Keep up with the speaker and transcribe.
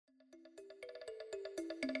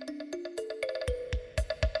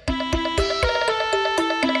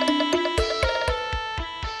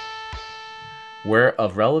We're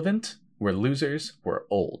irrelevant, we're losers, we're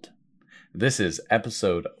old. This is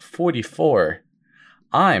episode 44.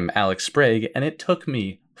 I'm Alex Sprague, and it took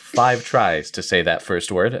me 5 tries to say that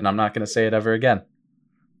first word, and I'm not going to say it ever again.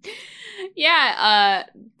 Yeah,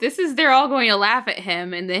 they're all going to laugh at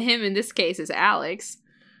him, and the him in this case is Alex.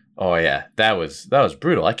 Oh yeah, that was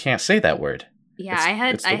brutal. I can't say that word. Yeah, I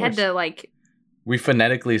had to like... We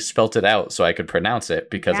phonetically spelt it out so I could pronounce it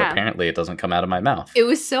because apparently it doesn't come out of my mouth. It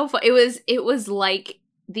was so fun. It was like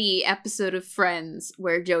the episode of Friends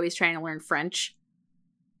where Joey's trying to learn French.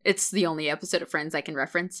 It's the only episode of Friends I can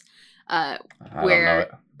reference.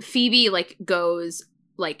 Where Phoebe like goes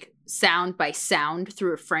like sound by sound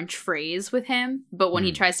through a French phrase with him, but when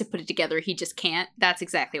he tries to put it together, he just can't. That's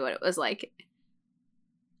exactly what it was like.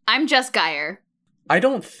 I'm Jess Geyer. I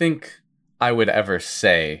don't think I would ever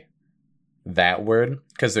say that word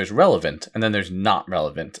because there's relevant and then there's not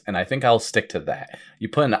relevant, and I think I'll stick to that. You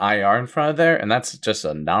put an IR in front of there and that's just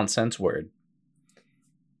a nonsense word.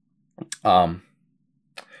 But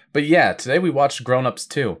yeah, today we watched Grown Ups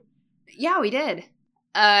 2. Yeah, we did.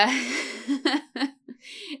 And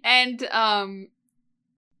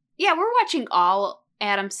yeah, we're watching all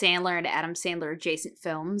Adam Sandler and Adam Sandler adjacent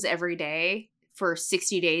films every day for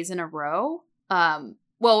 60 days in a row.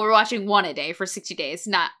 Well, we're watching one a day for 60 days,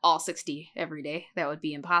 not all 60 every day. That would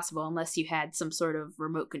be impossible unless you had some sort of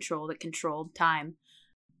remote control that controlled time.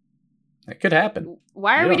 It could happen.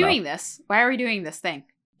 Why are we doing this? Why are we doing this thing?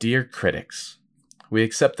 Dear critics, we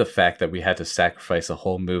accept the fact that we had to sacrifice a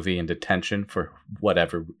whole movie in detention for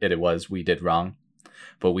whatever it was we did wrong.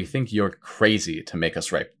 But we think you're crazy to make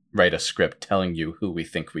us write a script telling you who we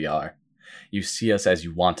think we are. You see us as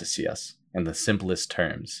you want to see us. In the simplest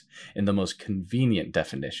terms, in the most convenient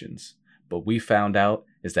definitions. What we found out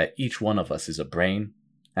is that each one of us is a brain,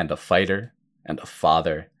 and a fighter, and a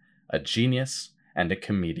father, a genius, and a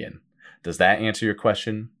comedian. Does that answer your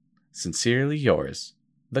question? Sincerely yours,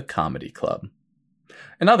 The Comedy Club.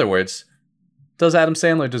 In other words, does Adam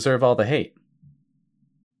Sandler deserve all the hate?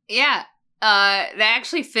 Yeah, that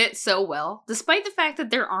actually fits so well, despite the fact that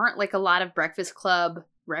there aren't like a lot of Breakfast Club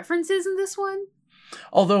references in this one.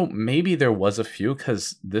 Although maybe there was a few,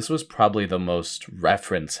 because this was probably the most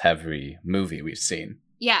reference-heavy movie we've seen.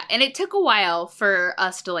 Yeah, and it took a while for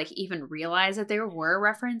us to like even realize that there were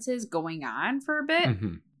references going on for a bit.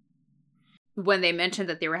 Mm-hmm. When they mentioned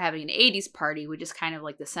that they were having an 80s party, which is kind of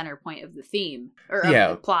like the center point of the theme, or of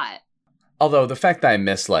the plot. Although the fact that I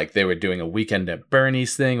missed, like, they were doing a Weekend at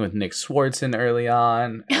Bernie's thing with Nick Swartzen early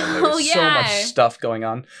on, and there was so much stuff going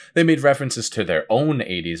on. They made references to their own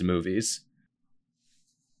 80s movies.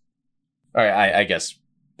 All right, I guess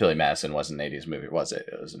Billy Madison wasn't an 80s movie, was it?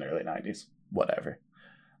 It was an early 90s. Whatever.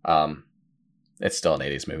 It's still an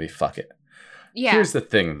 80s movie. Fuck it. Yeah. Here's the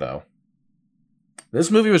thing, though.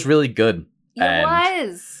 This movie was really good. It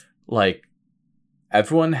was. Like,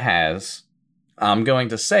 everyone has, I'm going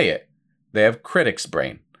to say it, they have critic's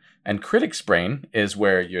brain. And critic's brain is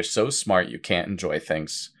where you're so smart you can't enjoy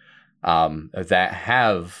things that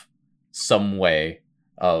have some way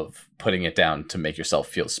of putting it down to make yourself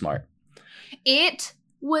feel smart. It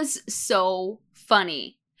was so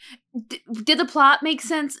funny. Did the plot make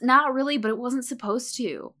sense? Not really, but it wasn't supposed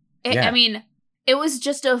to. I mean, it was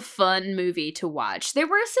just a fun movie to watch. There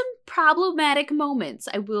were some problematic moments,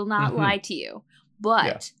 I will not lie to you.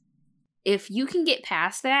 But if you can get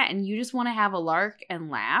past that and you just want to have a lark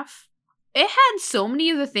and laugh, it had so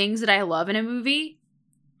many of the things that I love in a movie.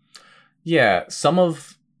 Yeah, some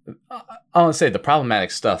of, I want to say the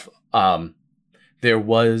problematic stuff, there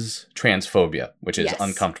was transphobia, which is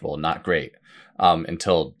uncomfortable, not great,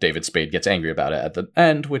 until David Spade gets angry about it at the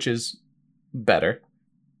end, which is better.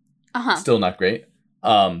 Still not great.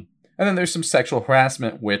 And then there's some sexual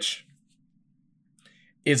harassment, which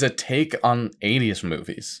is a take on 80s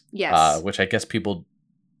movies. Yes. Which I guess people,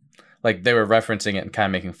 like, they were referencing it and kind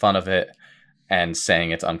of making fun of it and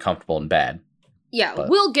saying it's uncomfortable and bad. Yeah,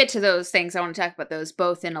 we'll get to those things. I want to talk about those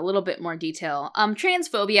both in a little bit more detail.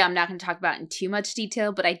 Transphobia, I'm not going to talk about in too much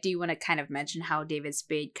detail, but I do want to kind of mention how David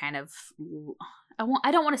Spade kind of,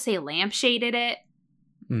 I don't want to say lampshaded it,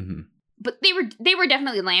 but they were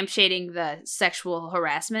definitely lampshading the sexual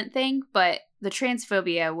harassment thing, but the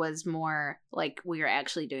transphobia was more like we are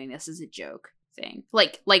actually doing this as a joke thing.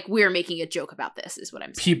 Like we're making a joke about this is what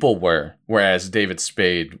I'm saying. People were, whereas David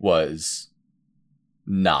Spade was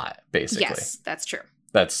not, basically. Yes, that's true.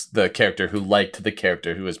 That's the character who liked the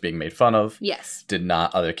character who was being made fun of. Yes. Did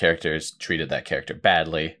not other characters, treated that character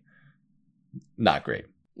badly. Not great.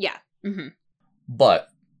 Yeah. Mm-hmm. But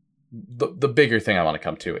the bigger thing I want to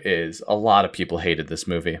come to is a lot of people hated this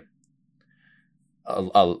movie.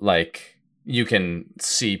 you can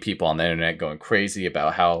see people on the internet going crazy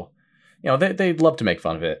about how, they'd love to make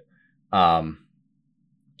fun of it.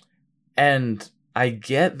 And I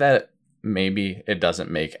get that maybe it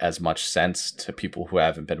doesn't make as much sense to people who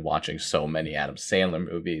haven't been watching so many Adam Sandler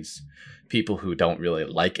movies. People who don't really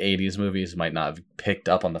like 80s movies might not have picked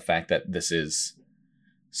up on the fact that this is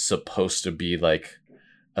supposed to be like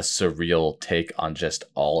a surreal take on just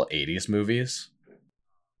all 80s movies.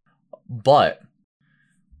 But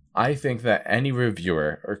I think that any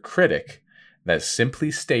reviewer or critic that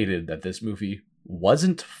simply stated that this movie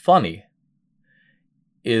wasn't funny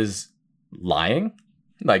is lying.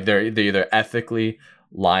 Like they're either ethically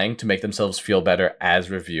lying to make themselves feel better as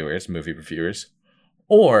reviewers, movie reviewers,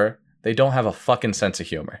 or they don't have a fucking sense of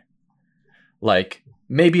humor. Like,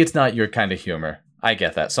 maybe it's not your kind of humor. I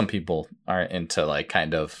get that. Some people aren't into like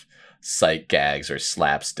kind of sight gags or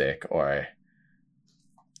slapstick, or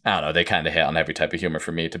I don't know, they kind of hit on every type of humor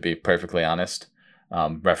for me, to be perfectly honest.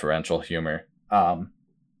 Referential humor. And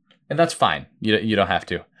that's fine. You don't have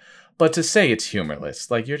to. But to say it's humorless,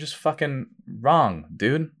 like, you're just fucking wrong,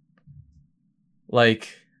 dude.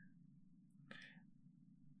 Like,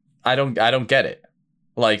 I don't get it.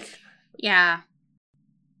 Like, yeah.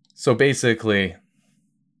 So basically,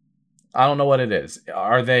 I don't know what it is.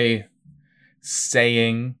 Are they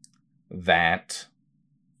saying that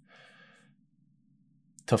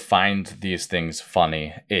to find these things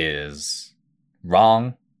funny is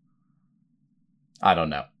wrong? I don't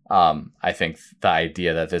know. I think the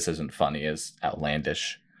idea that this isn't funny is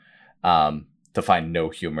outlandish. To find no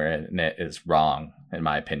humor in it is wrong, in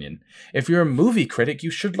my opinion. If you're a movie critic, you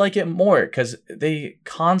should like it more, because they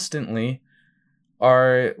constantly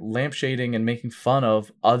are lampshading and making fun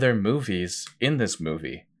of other movies in this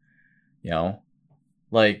movie.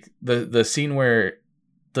 Like the scene where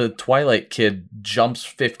the Twilight kid jumps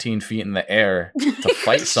 15 feet in the air to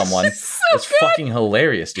fight someone is fucking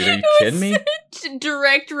hilarious, dude. Are you kidding me?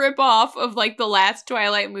 Direct rip-off of like the last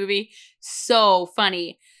Twilight movie. So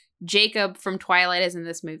funny. Jacob from Twilight is in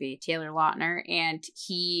this movie, Taylor Lautner, and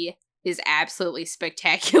he is absolutely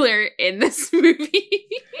spectacular in this movie.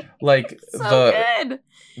 Like, so good.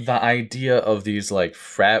 The idea of these like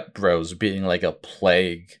frat bros being like a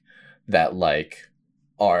plague that like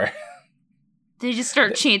are they just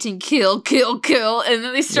start chanting kill, kill, kill, and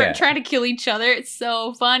then they start trying to kill each other. It's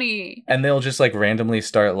so funny. And they'll just like randomly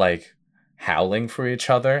start like howling for each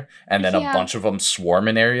other, and then a bunch of them swarm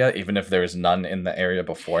an area, even if there's none in the area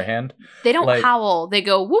beforehand. They don't howl. They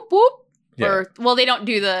go whoop whoop. Yeah. Or well, they don't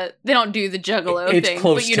do the juggalo thing.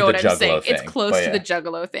 But you know what I'm saying. It's close to the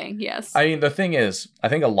juggalo thing. Yes. I mean, the thing is, I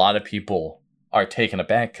think a lot of people are taken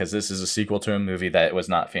aback because this is a sequel to a movie that was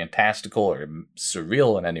not fantastical or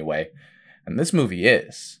surreal in any way, and this movie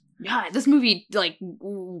is. Yeah, this movie like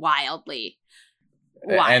wildly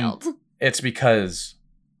wild. And it's because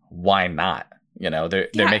why not? They're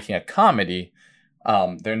making a comedy.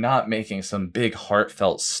 They're not making some big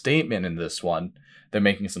heartfelt statement in this one. They're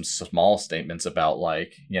making some small statements about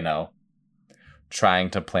like, trying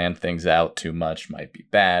to plan things out too much might be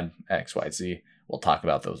bad, XYZ. We'll talk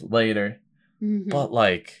about those later. Mm-hmm. But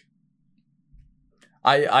like,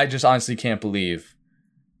 I just honestly can't believe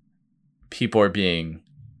people are being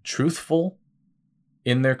truthful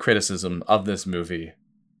in their criticism of this movie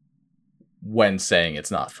when saying it's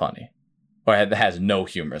not funny or it has no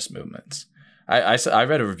humorous movements. I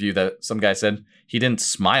read a review that some guy said he didn't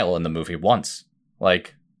smile in the movie once.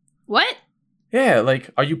 Like, what? Yeah,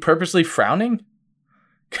 like, are you purposely frowning?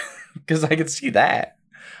 Because I could see that.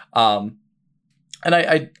 And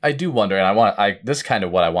I do wonder, and this is kind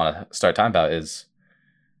of what I want to start talking about is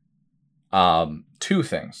two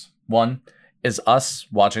things. One is us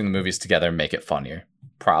watching the movies together make it funnier.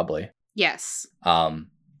 Probably. Yes.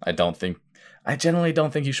 I generally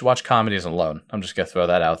don't think you should watch comedies alone. I'm just going to throw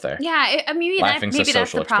that out there. Yeah, I mean, maybe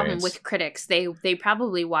that's the problem with critics. They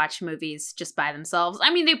probably watch movies just by themselves.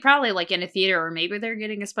 I mean, they probably like in a theater, or maybe they're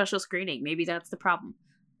getting a special screening. Maybe that's the problem.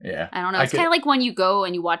 Yeah. I don't know. It's kind of like when you go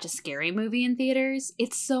and you watch a scary movie in theaters.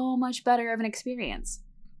 It's so much better of an experience.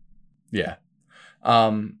 Yeah.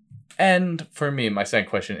 And for me, my second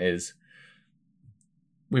question is,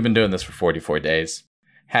 we've been doing this for 44 days.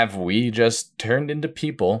 Have we just turned into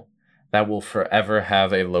people that will forever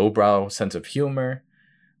have a lowbrow sense of humor?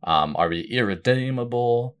 Are we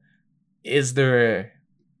irredeemable? Is there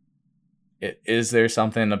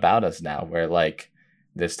something about us now where like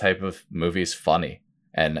this type of movie is funny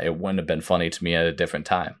and it wouldn't have been funny to me at a different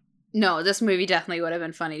time? No, this movie definitely would have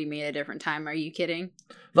been funny to me at a different time. Are you kidding?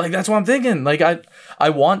 Like, that's what I'm thinking. Like, I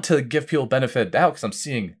want to give people benefit of doubt because I'm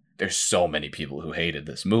seeing there's so many people who hated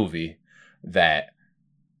this movie that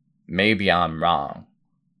maybe I'm wrong.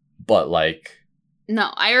 But like,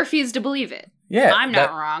 No, I refuse to believe it. yeah, I'm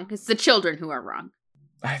not wrong. It's the children who are wrong.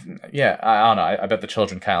 I don't know. I bet the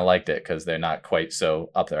children kind of liked it because they're not quite so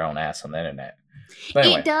up their own ass on the internet. But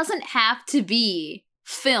anyway. It doesn't have to be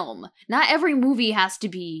film. Not every movie has to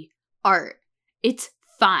be art. It's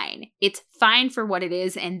fine. It's fine for what it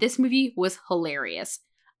is, and this movie was hilarious.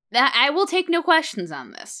 I will take no questions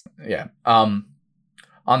on this. Yeah. On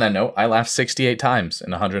that note, I laughed 68 times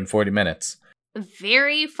in 140 minutes.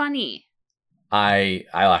 Very funny. I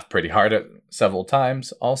laughed pretty hard at several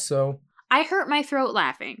times also. I hurt my throat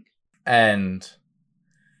laughing. And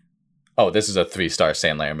this is a 3-star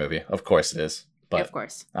Sandler movie. Of course it is. But yeah, of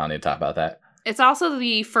course. I don't need to talk about that. It's also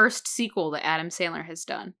the first sequel that Adam Sandler has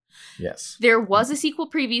done. Yes. There was a sequel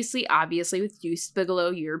previously, obviously, with Deuce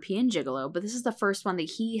Bigalow, European Gigolo, but this is the first one that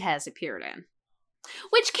he has appeared in.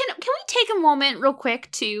 Which, can we take a moment real quick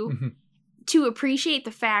to appreciate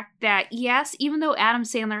the fact that, yes, even though Adam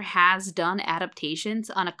Sandler has done adaptations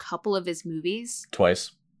on a couple of his movies.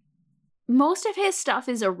 Twice. Most of his stuff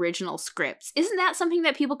is original scripts. Isn't that something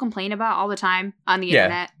that people complain about all the time on the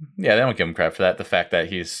internet? Yeah, they don't give him credit for that. The fact that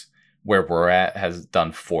he's Where We're At has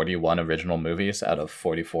done 41 original movies out of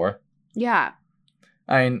 44. Yeah.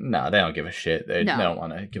 I mean, no, they don't give a shit. They don't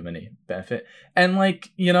want to give him any benefit. And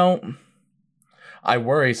like, I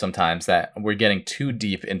worry sometimes that we're getting too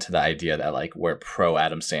deep into the idea that like we're pro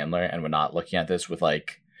Adam Sandler and we're not looking at this with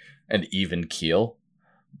like an even keel.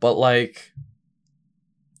 But like,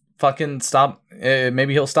 fucking stop.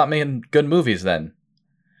 Maybe he'll stop making good movies then.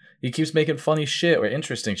 He keeps making funny shit or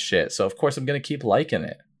interesting shit. So of course I'm going to keep liking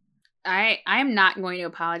it. I'm not going to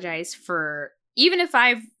apologize for, even if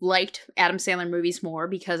I've liked Adam Sandler movies more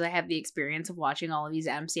because I have the experience of watching all of these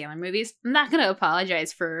Adam Sandler movies, I'm not going to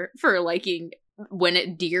apologize for liking When a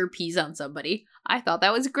Deer Pees on Somebody. I thought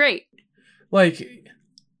that was great. Like,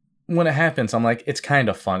 when it happens, I'm like, it's kind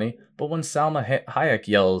of funny. But when Salma Hayek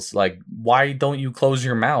yells, like, why don't you close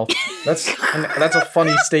your mouth? That's a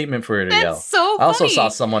funny statement for her to yell. So funny. I also saw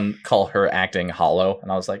someone call her acting hollow,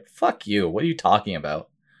 and I was like, fuck you. What are you talking about?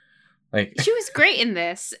 Like, she was great in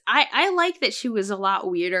this. I like that she was a lot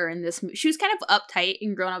weirder in this. She was kind of uptight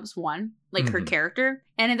in Grown Ups 1, like her character.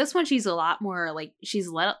 And in this one, she's a lot more, like, she's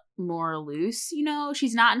let more loose,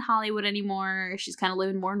 She's not in Hollywood anymore. She's kind of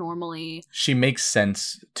living more normally. She makes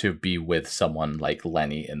sense to be with someone like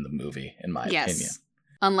Lenny in the movie, in my opinion.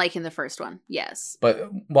 Unlike in the first one, yes.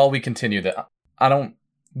 But while we continue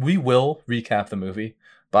we will recap the movie,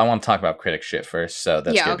 but I want to talk about critic shit first, so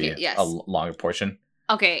that's going to be a longer portion.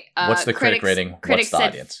 Okay. What's the critic rating? What's the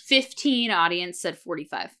audience? 15, audience said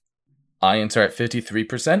 45. Audience are at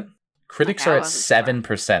 53%. Critics are at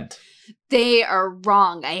 7%. They are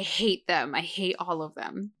wrong. I hate them. I hate all of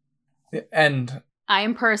them. And I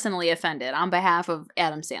am personally offended on behalf of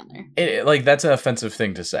Adam Sandler. That's an offensive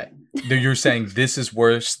thing to say. You're saying this is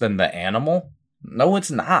worse than The Animal? No,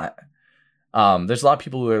 it's not. There's a lot of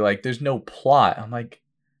people who are like, there's no plot. I'm like,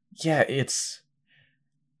 yeah, it's...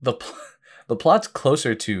 The plot's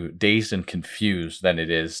closer to Dazed and Confused than it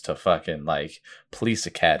is to fucking, like, Police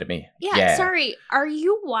Academy. Yeah, sorry. Are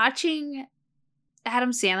you watching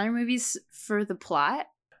Adam Sandler movies for the plot?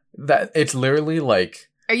 That it's literally like...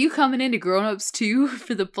 Are you coming into Grown Ups 2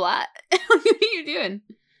 for the plot? What are you doing?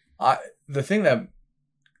 The thing that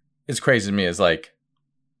is crazy to me is, like...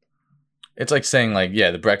 It's like saying, like,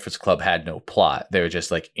 yeah, The Breakfast Club had no plot. They were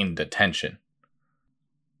just, like, in detention.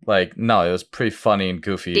 Like, no, it was pretty funny and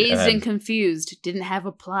goofy. Dazed and Confused didn't have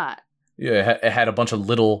a plot. Yeah, it had a bunch of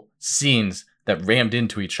little scenes that rammed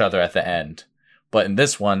into each other at the end. But in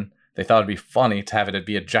this one, they thought it'd be funny to have it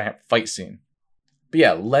be a giant fight scene. But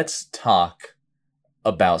yeah, let's talk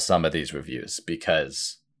about some of these reviews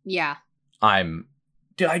because... Yeah. I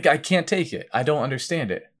can't take it. I don't understand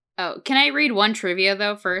it. Oh, can I read one trivia,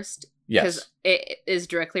 though, first? Yes. Because it is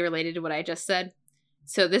directly related to what I just said.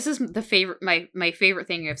 So this is my favorite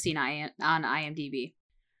thing I've seen on IMDb.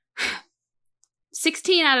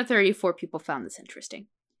 16 out of 34 people found this interesting.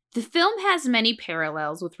 The film has many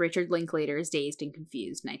parallels with Richard Linklater's Dazed and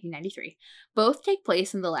Confused, 1993. Both take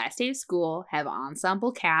place in the last day of school, have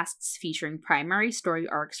ensemble casts featuring primary story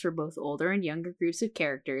arcs for both older and younger groups of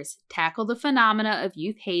characters, tackle the phenomena of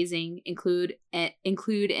youth hazing, include an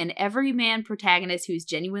everyman protagonist who is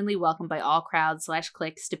genuinely welcomed by all crowds /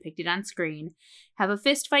 cliques depicted on screen, have a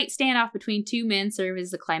fistfight standoff between two men serve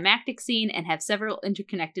as the climactic scene, and have several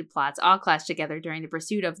interconnected plots all clash together during the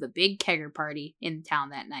pursuit of the big kegger party in town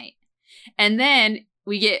that night. And then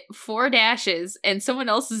we get 4 dashes, and someone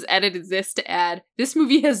else has edited this to add, this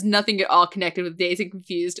movie has nothing at all connected with Dazed and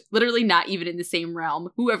Confused, literally not even in the same realm.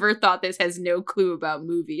 Whoever thought this has no clue about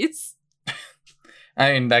movies.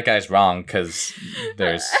 I mean, that guy's wrong because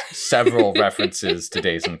there's several references to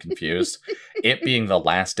Dazed and Confused. It being the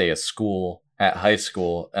last day of school at high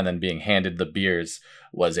school and then being handed the beers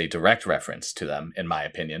was a direct reference to them, in my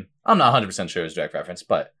opinion. I'm not 100% sure it was a direct reference,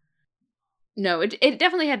 but... No, it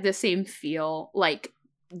definitely had the same feel, like,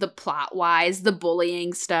 the plot-wise, the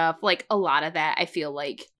bullying stuff, like, a lot of that, I feel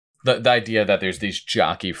like. The idea that there's these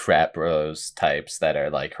jockey frat bros types that are,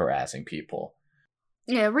 like, harassing people.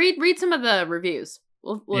 Yeah, read some of the reviews.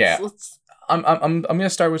 Let's... I'm gonna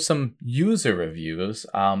start with some user reviews,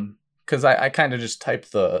 because I kind of just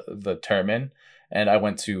typed the term in, and I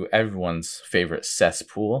went to everyone's favorite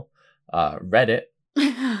cesspool, Reddit.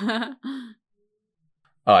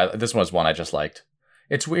 This one was one I just liked.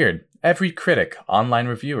 It's weird. Every critic, online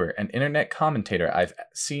reviewer, and internet commentator I've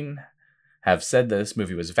seen have said that this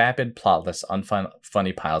movie was vapid, plotless,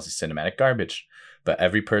 unfunny piles of cinematic garbage. But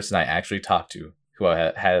every person I actually talked to who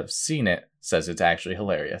have seen it says it's actually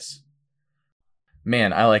hilarious.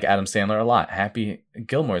 Man, I like Adam Sandler a lot. Happy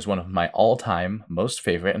Gilmore is one of my all-time most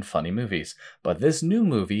favorite and funny movies. But this new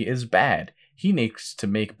movie is bad. He needs to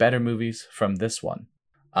make better movies from this one.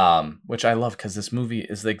 Which I love because this movie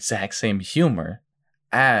is the exact same humor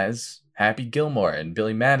as Happy Gilmore and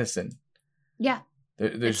Billy Madison. Yeah,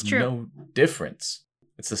 there's no difference.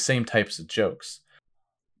 It's the same types of jokes.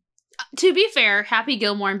 To be fair, Happy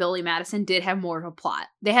Gilmore and Billy Madison did have more of a plot.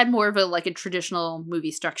 They had more of a traditional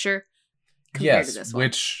movie structure compared to this one.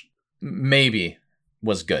 Which maybe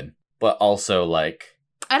was good, but also I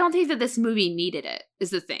don't think that this movie needed it, is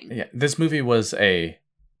the thing. Yeah, this movie was a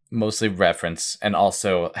mostly reference and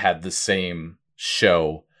also had the same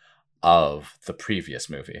show of the previous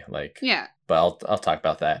movie. Yeah. But I'll talk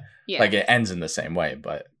about that. Yeah. It ends in the same way,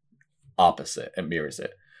 but opposite. It mirrors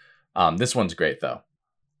it. This one's great though.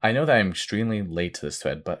 I know that I'm extremely late to this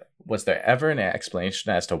thread, but was there ever an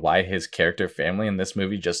explanation as to why his character family in this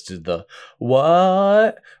movie just did the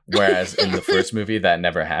what? Whereas in the first movie that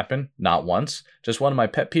never happened, not once. Just one of my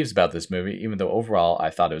pet peeves about this movie, even though overall I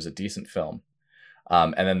thought it was a decent film.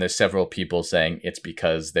 And then there's several people saying it's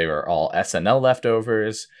because they were all SNL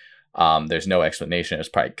leftovers. There's no explanation. It was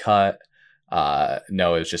probably cut.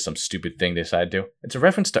 No, it was just some stupid thing they decided to do. It's a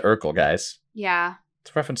reference to Urkel, guys. Yeah. It's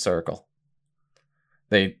a reference to Urkel.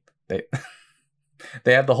 They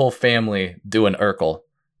they had the whole family do an Urkel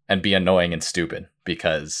and be annoying and stupid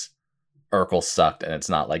because Urkel sucked and it's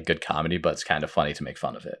not good comedy, but it's kind of funny to make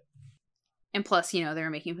fun of it. And plus, they were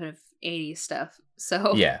making fun of 80s stuff.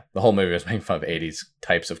 So yeah, the whole movie was making fun of 80s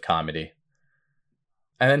types of comedy.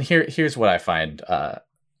 And then here's what I find.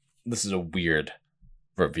 This is a weird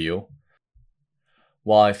review.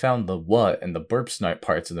 While I found the what and the burp snort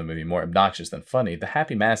parts of the movie more obnoxious than funny, the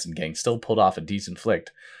Happy Madison gang still pulled off a decent flick.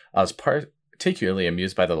 I was particularly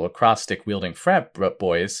amused by the lacrosse stick-wielding frat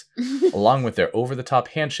boys, along with their over-the-top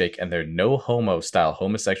handshake and their no-homo-style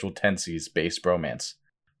homosexual tendencies-based bromance.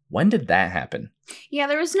 When did that happen? Yeah,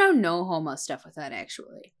 there was no homo stuff with that,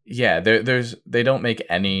 actually. Yeah, they don't make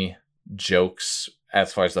any jokes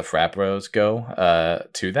as far as the frat bros go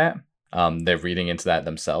to that. They're reading into that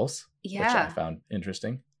themselves. Yeah. Which I found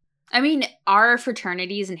interesting. I mean, are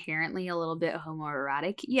fraternities inherently a little bit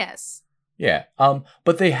homoerotic? Yes. Yeah.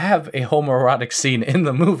 But they have a homoerotic scene in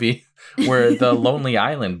the movie where the Lonely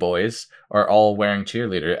Island boys are all wearing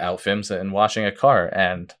cheerleader outfits and washing a car,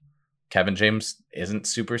 and Kevin James isn't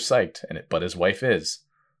super psyched in it, but his wife is.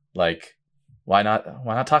 Why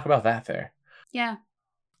not talk about that there? Yeah.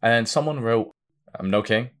 And then someone wrote, I'm no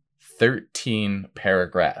kidding, 13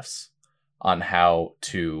 paragraphs on how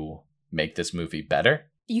to make this movie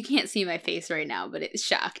better. You can't see my face right now, but it's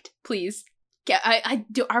shocked. Please.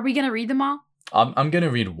 Are we going to read them all? I'm going to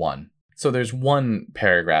read one. So there's one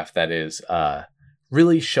paragraph that is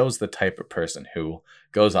really shows the type of person who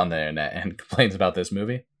goes on the internet and complains about this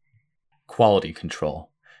movie. Quality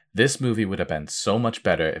control. This movie would have been so much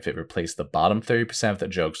better if it replaced the bottom 30% of the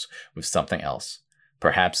jokes with something else.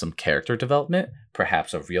 Perhaps some character development,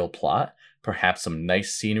 perhaps a real plot, perhaps some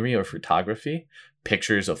nice scenery or photography,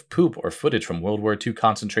 pictures of poop or footage from World War II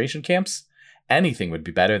concentration camps. Anything would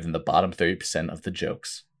be better than the bottom 30% of the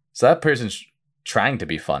jokes. So that person's trying to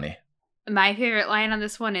be funny. My favorite line on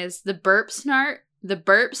this one is, the burp snort,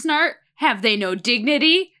 have they no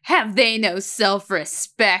dignity? Have they no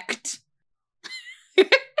self-respect?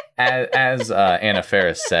 As Anna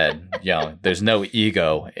Faris said, there's no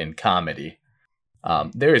ego in comedy.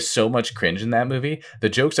 There is so much cringe in that movie. The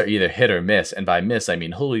jokes are either hit or miss, and by miss I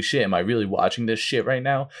mean, holy shit, am I really watching this shit right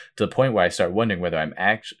now? To the point where I start wondering whether I'm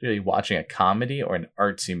actually watching a comedy or an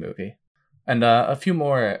artsy movie. And a few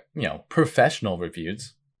more, professional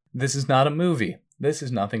reviews. This is not a movie. This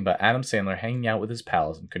is nothing but Adam Sandler hanging out with his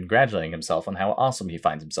pals and congratulating himself on how awesome he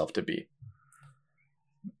finds himself to be.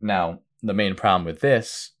 Now, the main problem with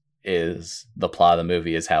this is the plot of the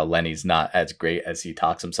movie is how Lenny's not as great as he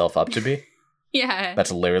talks himself up to be. Yeah.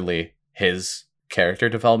 That's literally his character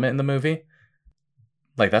development in the movie.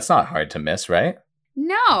 Like, that's not hard to miss, right?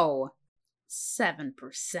 No. 7%.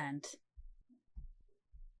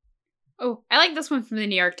 Oh, I like this one from the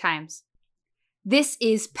New York Times. This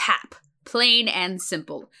is pap. Plain and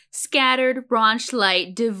simple. Scattered, raunched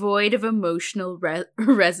light, devoid of emotional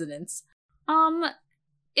resonance.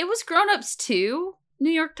 It was Grown Ups too,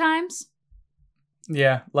 New York Times.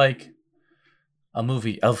 Yeah, like a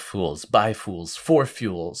movie of fools, by fools, for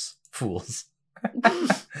fools.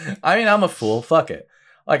 I mean, I'm a fool. Fuck it.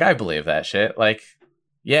 Like, I believe that shit. Like,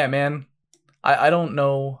 yeah, man. I don't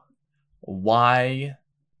know why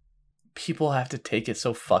people have to take it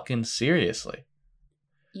so fucking seriously.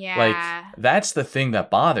 Yeah. Like, that's the thing that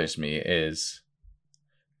bothers me is...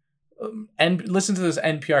 and listen to this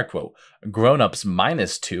NPR quote. Grown-ups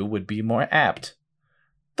 -2 would be more apt.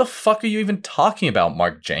 The fuck are you even talking about,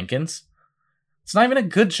 Mark Jenkins? It's not even a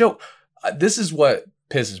good joke. This is what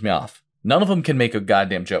pisses me off. None of them can make a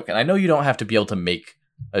goddamn joke. And I know you don't have to be able to make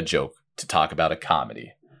a joke to talk about a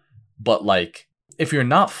comedy. But, like, if you're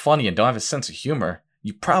not funny and don't have a sense of humor,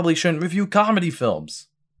 you probably shouldn't review comedy films.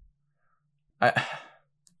 And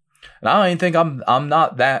I don't even think I'm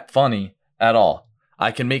not that funny at all.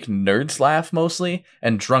 I can make nerds laugh mostly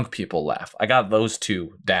and drunk people laugh. I got those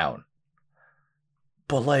two down.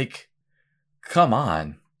 But, like, come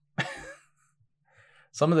on.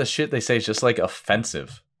 Some of the shit they say is just, like,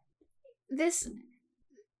 offensive. The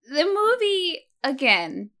movie,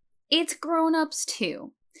 again, it's Grown Ups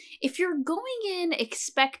too. If you're going in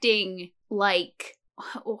expecting, like,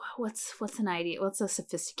 what's an idea? What's a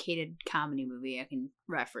sophisticated comedy movie I can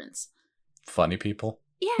reference? Funny people?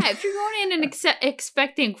 Yeah, if you're going in and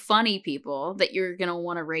expecting funny people that you're going to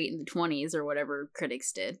want to rate in the 20s or whatever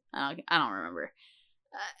critics did. I don't remember.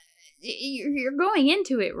 You're going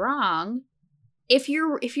into it wrong. If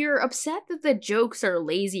you're upset that the jokes are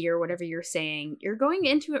lazy or whatever you're saying, you're going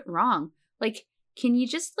into it wrong. Like, can you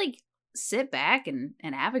just, like, sit back and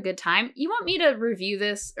have a good time? You want me to review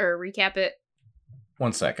this or recap it?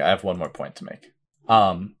 One sec, I have one more point to make.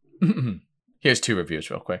 Here's 2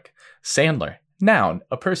 reviews real quick. Sandler. Noun,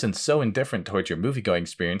 a person so indifferent towards your movie-going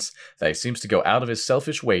experience that he seems to go out of his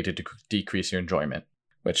selfish way to decrease your enjoyment.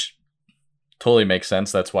 Which totally makes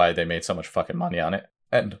sense, that's why they made so much fucking money on it.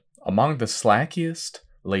 And among the slackiest,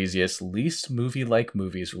 laziest, least movie-like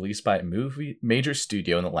movies released by a major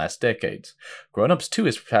studio in the last decades, Grown Ups 2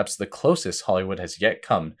 is perhaps the closest Hollywood has yet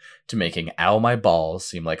come to making Ow My Balls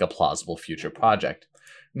seem like a plausible future project.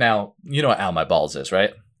 Now, you know what Ow My Balls is,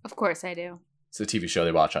 right? Of course I do. It's a TV show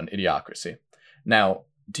they watch on Idiocracy. Now,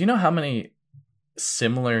 do you know how many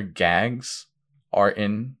similar gags are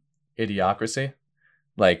in Idiocracy?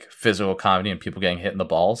 Like physical comedy and people getting hit in the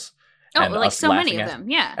balls? Oh, like so many of them,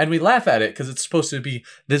 yeah. And we laugh at it because it's supposed to be,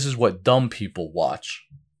 this is what dumb people watch.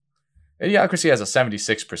 Idiocracy has a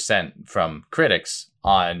 76% from critics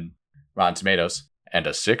on Rotten Tomatoes and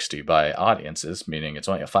a 60% by audiences, meaning it's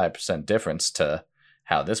only a 5% difference to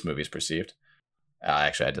how this movie is perceived.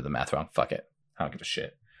 Actually, I did the math wrong. Fuck it. I don't give a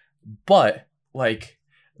shit. But, like,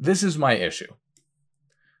 this is my issue.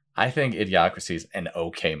 I think Idiocracy is an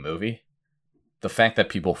okay movie. The fact that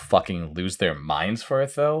people fucking lose their minds for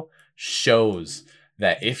it, though, shows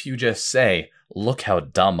that if you just say, look how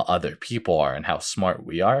dumb other people are and how smart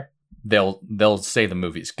we are, they'll say the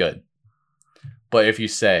movie's good. But if you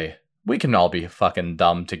say, we can all be fucking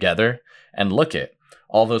dumb together, and look at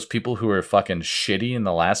all those people who were fucking shitty in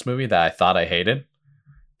the last movie that I thought I hated,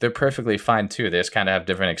 they're perfectly fine too. They just kind of have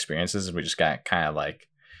different experiences and we just got kind of like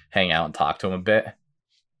hang out and talk to them a bit.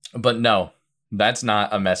 But no, that's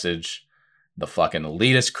not a message the fucking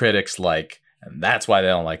elitist critics like, and that's why they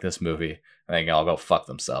don't like this movie. And they can all go fuck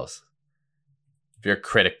themselves. If you're a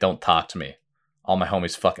critic, don't talk to me. All my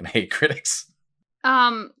homies fucking hate critics.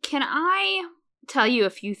 Can I tell you a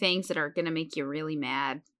few things that are gonna make you really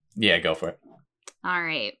mad? Yeah, go for it. All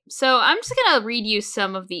right. So I'm just going to read you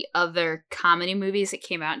some of the other comedy movies that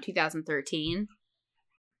came out in 2013.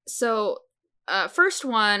 So first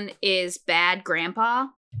one is Bad Grandpa.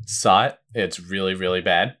 Saw it. It's really, really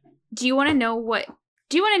bad. Do you want to know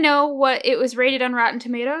what it was rated on Rotten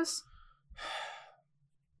Tomatoes?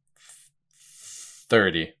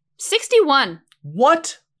 30. 61.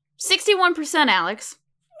 What? 61%, Alex.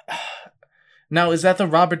 Now, is that the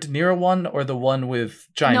Robert De Niro one or the one with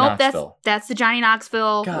Johnny Knoxville? Nope, that's the Johnny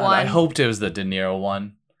Knoxville God, one. I hoped it was the De Niro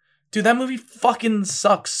one. Dude, that movie fucking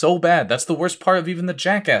sucks so bad. That's the worst part of even the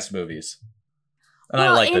Jackass movies. And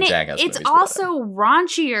I like the and Jackass it's movies. also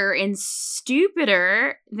raunchier and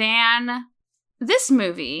stupider than this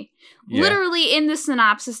movie. Yeah. Literally, in the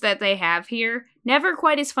synopsis that they have here, never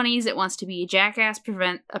quite as funny as it wants to be, Jackass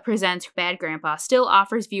presents Bad Grandpa still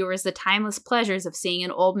offers viewers the timeless pleasures of seeing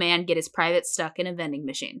an old man get his private stuck in a vending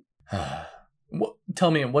machine.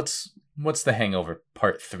 Tell me, what's The Hangover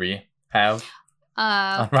Part 3 have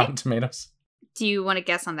on Rotten Tomatoes? Do you want to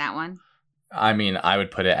guess on that one? I mean, I would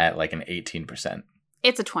put it at like an 18%.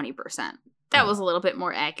 It's a 20%. That was a little bit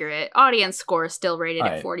more accurate. Audience score is still rated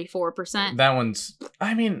at 44%. That one's,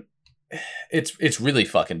 I mean, it's really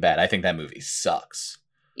fucking bad. I think that movie sucks.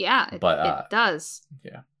 Yeah, it does.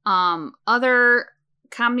 Yeah. Other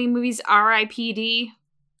comedy movies, R.I.P.D.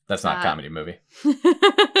 That's not a comedy movie.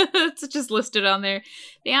 It's just listed on there.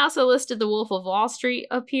 They also listed The Wolf of Wall Street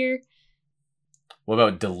up here. What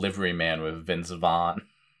about Delivery Man with Vince Vaughn?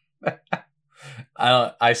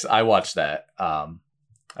 I watched that.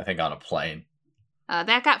 I think on a plane.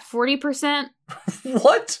 That got 40%.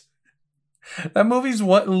 What? That movie's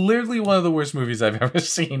literally one of the worst movies I've ever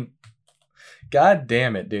seen. God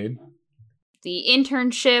damn it, dude. The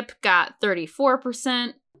Internship got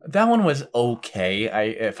 34%. That one was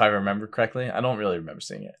okay, if I remember correctly. I don't really remember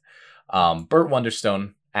seeing it. Burt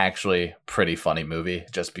Wonderstone, actually pretty funny movie,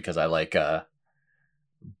 just because I like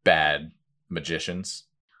bad magicians.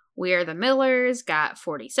 We Are the Millers got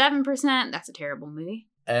 47%. That's a terrible movie.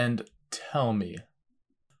 And tell me,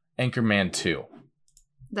 Anchorman 2.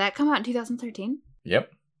 That come out in 2013?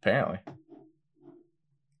 Yep, apparently.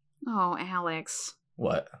 Oh, Alex.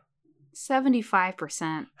 What?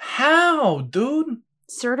 75%. How, dude?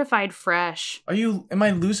 Certified fresh. Am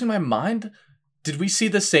I losing my mind? Did we see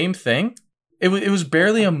the same thing? It was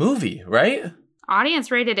barely a movie, right?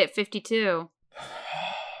 Audience rated at 52.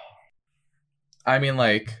 I mean,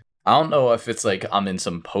 like, I don't know if it's like I'm in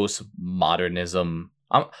some postmodernism.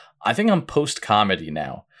 I think I'm post-comedy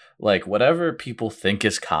now. Like, whatever people think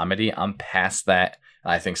is comedy, I'm past that.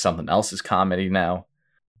 I think something else is comedy now.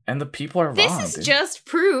 And the people are wrong. This is just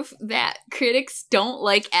proof that critics don't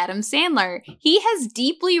like Adam Sandler. He has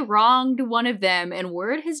deeply wronged one of them, and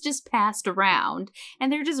word has just passed around,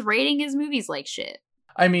 and they're just rating his movies like shit.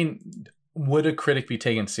 I mean, would a critic be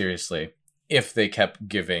taken seriously if they kept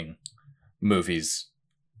giving movies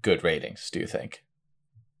good ratings, do you think?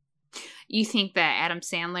 You think that Adam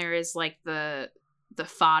Sandler is like the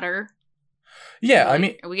fodder? Yeah, like, I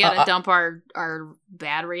mean, we gotta dump our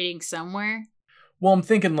bad ratings somewhere. Well, I'm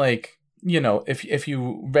thinking like, you know, if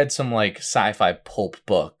you read some like sci-fi pulp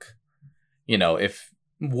book, you know, if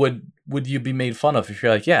would you be made fun of if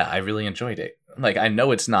you're like, yeah, I really enjoyed it. Like, I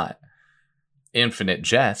know it's not infinite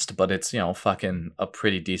jest, but it's, you know, fucking a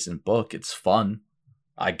pretty decent book. It's fun.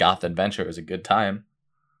 I got the adventure. It was a good time.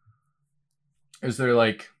 Is there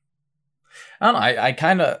like, I don't know. I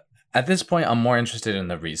kind of, at this point, I'm more interested in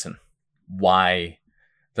the reason. Why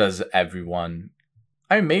does everyone,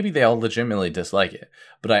 I mean, maybe they all legitimately dislike it,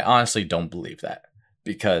 but I honestly don't believe that.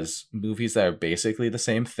 Because movies that are basically the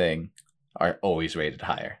same thing are always rated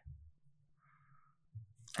higher.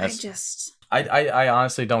 I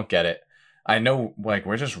honestly don't get it. I know, like,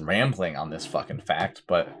 we're just rambling on this fucking fact,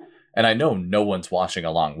 and I know no one's watching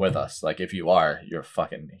along with us. Like, if you are, you're a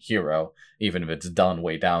fucking hero, even if it's done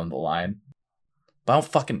way down the line. But I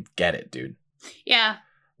don't fucking get it, dude. Yeah.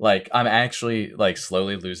 Like, I'm actually, like,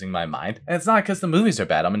 slowly losing my mind. And it's not because the movies are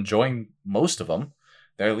bad. I'm enjoying most of them.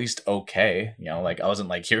 They're at least okay. You know, like, I wasn't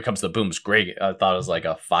like, Here Comes the Boom's great. I thought it was like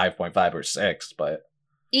a 5.5 or 6, but...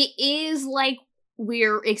 It is like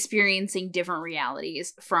we're experiencing different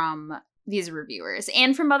realities from these reviewers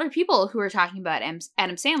and from other people who are talking about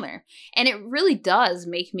Adam Sandler. And it really does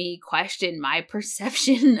make me question my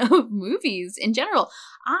perception of movies in general.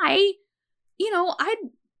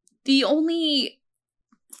 The only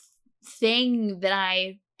thing that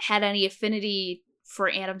I had any affinity for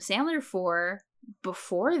Adam Sandler for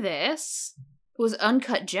before this was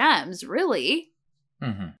Uncut Gems, really.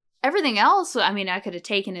 Mm-hmm. Everything else, I mean, I could have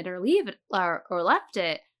taken it or leave it or left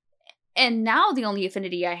it. And now the only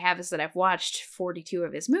affinity I have is that I've watched 42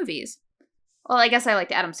 of his movies. Well, I guess I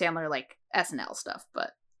liked Adam Sandler, like SNL stuff,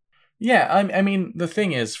 but... Yeah, I mean, the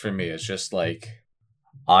thing is, for me, it's just like,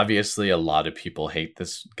 obviously a lot of people hate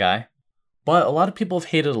this guy, but a lot of people have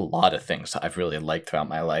hated a lot of things I've really liked throughout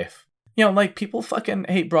my life. You know, like, people fucking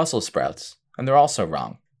hate Brussels sprouts, and they're also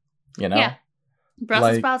wrong, you know? Yeah.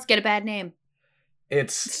 Brussels sprouts get a bad name.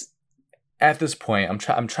 It's, at this point,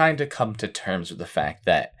 I'm trying to come to terms with the fact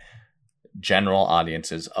that general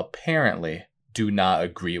audiences apparently do not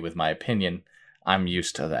agree with my opinion. I'm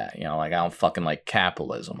used to that. You know, like, I don't fucking like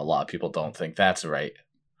capitalism. A lot of people don't think that's the right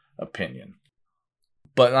opinion.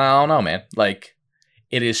 But I don't know, man. Like,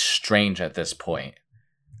 it is strange at this point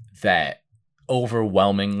that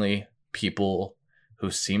overwhelmingly people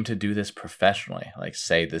who seem to do this professionally, like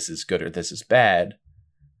say this is good or this is bad,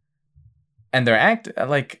 and they're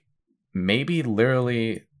like maybe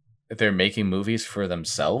literally they're making movies for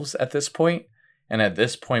themselves at this point. And at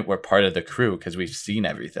this point, we're part of the crew because we've seen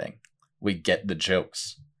everything. We get the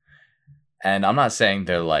jokes. And I'm not saying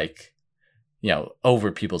they're like,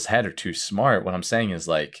 over people's head or too smart. What I'm saying is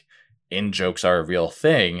like, in-jokes are a real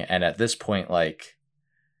thing. And at this point, like,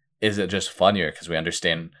 is it just funnier because we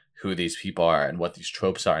understand who these people are and what these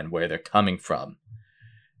tropes are and where they're coming from?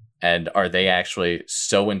 And are they actually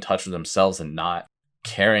so in touch with themselves and not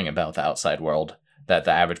caring about the outside world that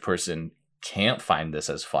the average person can't find this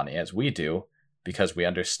as funny as we do because we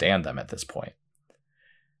understand them at this point?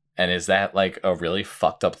 And is that like a really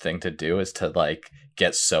fucked up thing to do, is to like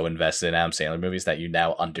get so invested in Adam Sandler movies that you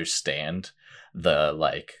now understand the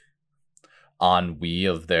like ennui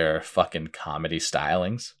of their fucking comedy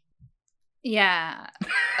stylings? Yeah.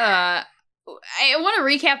 I want to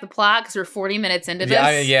recap the plot because we're 40 minutes into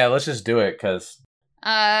this. Yeah, let's just do it because...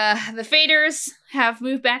 the Faders have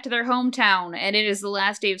moved back to their hometown, and it is the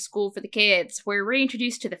last day of school for the kids. We're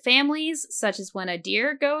reintroduced to the families, such as when a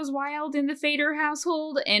deer goes wild in the Fader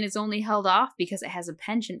household and is only held off because it has a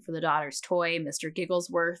penchant for the daughter's toy, Mr.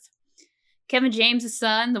 Gigglesworth. Kevin James'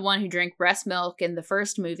 son, the one who drank breast milk in the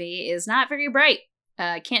first movie, is not very bright.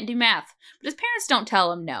 Can't do math, but his parents don't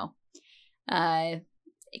tell him no.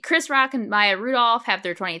 Chris Rock and Maya Rudolph have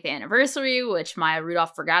their 20th anniversary, which Maya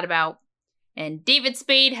Rudolph forgot about. And David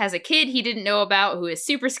Spade has a kid he didn't know about who is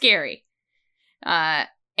super scary. And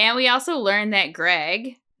we also learn that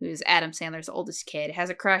Greg, who's Adam Sandler's oldest kid, has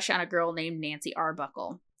a crush on a girl named Nancy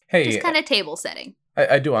Arbuckle. Hey, just kind of table setting.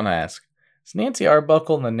 I do want to ask, is Nancy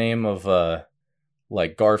Arbuckle the name of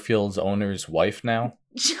like Garfield's owner's wife now?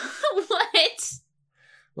 What?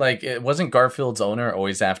 Like, it wasn't Garfield's owner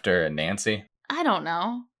always after Nancy? I don't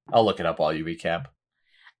know. I'll look it up while you recap.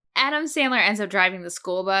 Adam Sandler ends up driving the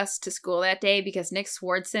school bus to school that day because Nick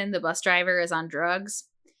Swardson, the bus driver, is on drugs.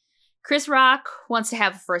 Chris Rock wants to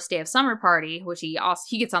have a first day of summer party, which he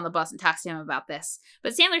gets on the bus and talks to him about this.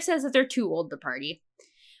 But Sandler says that they're too old to party.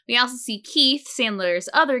 We also see Keith, Sandler's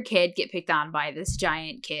other kid, get picked on by this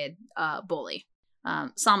giant kid bully.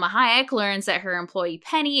 Salma Hayek learns that her employee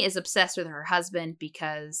Penny is obsessed with her husband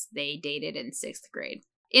because they dated in 6th grade.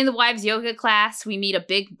 In the wives yoga class, we meet a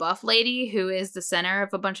big buff lady who is the center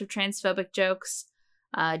of a bunch of transphobic jokes.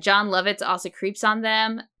 John Lovitz also creeps on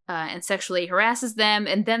them and sexually harasses them,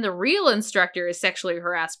 and then the real instructor is sexually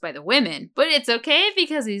harassed by the women. But it's okay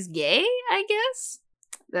because he's gay, I guess?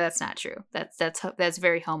 That's not true. That's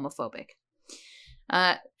very homophobic.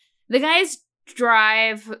 The guys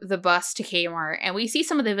drive the bus to Kmart, and we see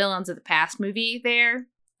some of the villains of the past movie there.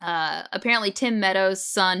 Apparently Tim Meadows'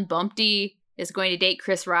 son, Bumpty, is going to date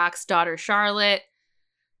Chris Rock's daughter, Charlotte.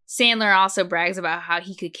 Sandler also brags about how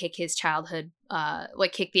he could kick his childhood,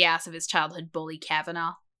 kick the ass of his childhood bully,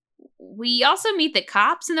 Kavanaugh. We also meet the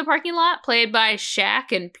cops in the parking lot, played by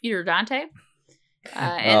Shaq and Peter Dante.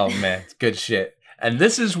 Oh, man, good shit. And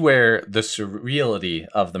this is where the surreality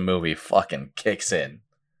of the movie fucking kicks in.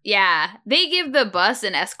 Yeah, they give the bus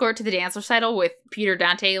an escort to the dance recital with Peter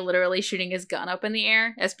Dante literally shooting his gun up in the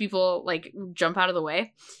air as people, jump out of the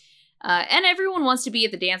way. And everyone wants to be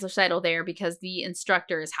at the dance recital there because the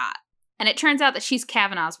instructor is hot. And it turns out that she's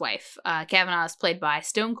Kavanaugh's wife. Kavanaugh is played by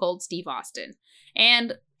Stone Cold Steve Austin.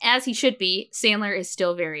 And as he should be, Sandler is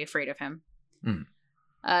still very afraid of him.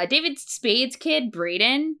 David Spade's kid,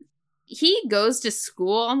 Braden, he goes to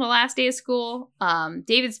school on the last day of school.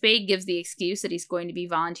 David Spade gives the excuse that he's going to be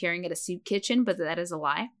volunteering at a soup kitchen, but that is a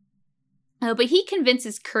lie. But he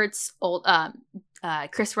convinces Chris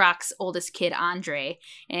Rock's oldest kid, Andre,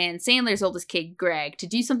 and Sandler's oldest kid, Greg, to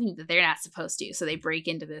do something that they're not supposed to. So they break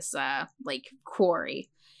into this, quarry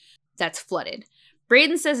that's flooded.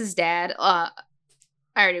 Braden says his dad, I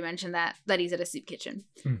already mentioned that he's at a soup kitchen,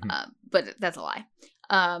 but that's a lie.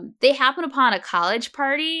 They happen upon a college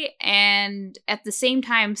party, and at the same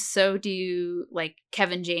time, so do,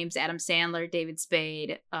 Kevin James, Adam Sandler, David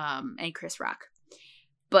Spade, and Chris Rock.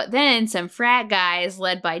 But then some frat guys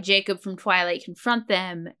led by Jacob from Twilight confront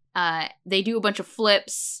them. They do a bunch of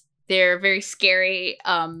flips. They're very scary.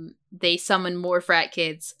 They summon more frat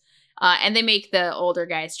kids. And they make the older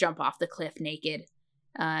guys jump off the cliff naked.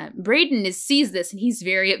 Braden sees this and he's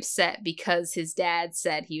very upset because his dad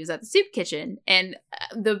said he was at the soup kitchen. And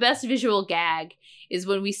the best visual gag is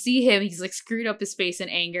when we see him, he's screwed up his face in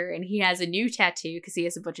anger, and he has a new tattoo because he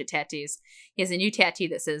has a bunch of tattoos. He has a new tattoo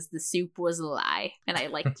that says "The soup was a lie," and I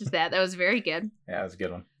liked that. That was very good. Yeah, that was a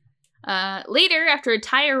good one. Later, after a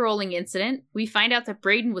tire rolling incident, we find out that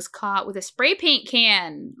Braden was caught with a spray paint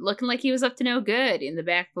can, looking like he was up to no good in the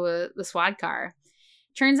back of the SWAT car.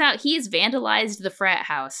 Turns out he has vandalized the frat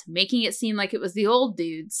house, making it seem like it was the old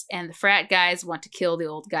dudes, and the frat guys want to kill the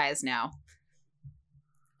old guys now.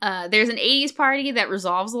 There's an 80s party that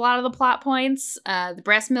resolves a lot of the plot points. The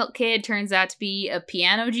breast milk kid turns out to be a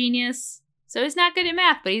piano genius. So he's not good at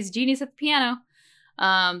math, but he's a genius at the piano.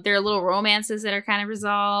 There are little romances that are kind of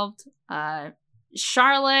resolved.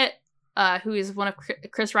 Charlotte, who is one of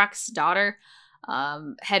Chris Rock's daughter,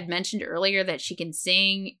 had mentioned earlier that she can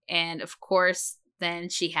sing, and of course, then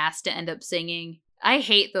she has to end up singing. I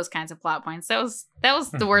hate those kinds of plot points. That was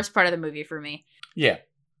the worst part of the movie for me. Yeah,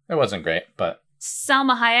 it wasn't great, but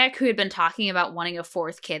Salma Hayek, who had been talking about wanting a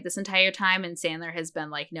fourth kid this entire time, and Sandler has been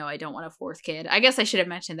like, no, I don't want a fourth kid. I guess I should have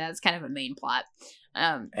mentioned that. It's kind of a main plot.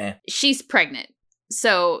 She's pregnant.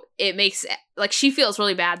 So it makes, like, she feels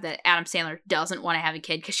really bad that Adam Sandler doesn't want to have a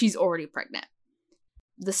kid because she's already pregnant.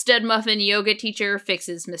 The stud muffin yoga teacher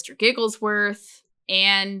fixes Mr. Gigglesworth,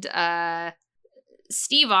 and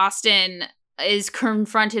Steve Austin is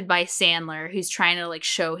confronted by Sandler, who's trying to, like,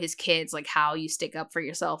 show his kids, like, how you stick up for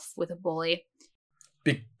yourself with a bully.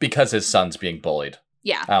 Because his son's being bullied.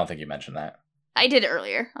 Yeah. I don't think you mentioned that. I did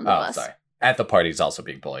earlier on the bus. Sorry. At the party, he's also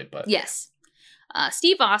being bullied, but... Yes.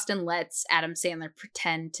 Steve Austin lets Adam Sandler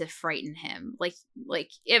pretend to frighten him. Like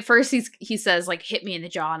at first he says, like, hit me in the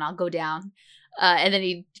jaw and I'll go down. And then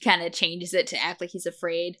he kind of changes it to act like he's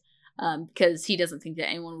afraid because he doesn't think that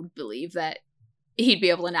anyone would believe that he'd be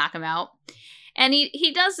able to knock him out. And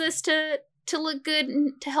he does this to look good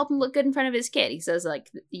and to help him look good in front of his kid. He says,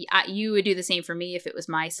 like, you would do the same for me if it was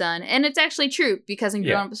my son. And it's actually true because in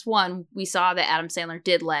Grown Ups 1, we saw that Adam Sandler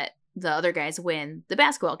did let the other guys win the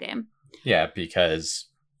basketball game. Yeah, because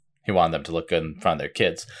he wanted them to look good in front of their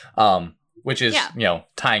kids. Which is,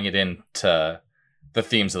 tying it into the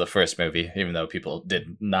themes of the first movie, even though people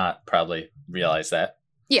did not probably realize that.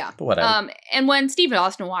 Yeah. But whatever. And when Stephen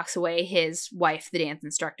Austin walks away, his wife, the dance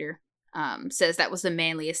instructor, says that was the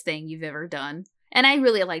manliest thing you've ever done. And I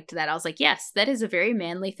really liked that. I was like, yes, that is a very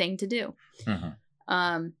manly thing to do.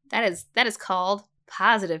 Mm-hmm. That is called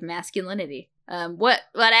positive masculinity. What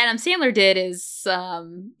Adam Sandler did is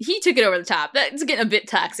he took it over the top. That's getting a bit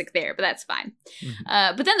toxic there, but that's fine.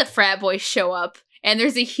 Mm-hmm. But then the frat boys show up, and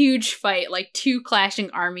there's a huge fight, like two clashing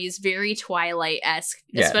armies, very Twilight-esque,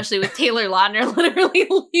 especially with Taylor Lautner literally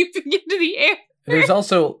leaping into the air. There's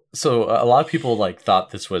also, so a lot of people like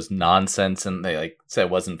thought this was nonsense, and they like said it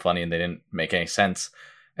wasn't funny, and they didn't make any sense.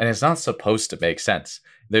 And it's not supposed to make sense.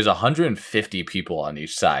 There's 150 people on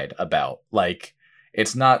each side about, like,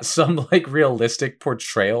 it's not some, like, realistic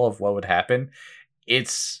portrayal of what would happen.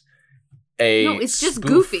 It's just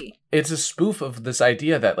goofy. It's a spoof of this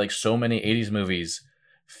idea that, like, so many 80s movies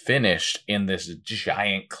finished in this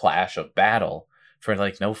giant clash of battle for,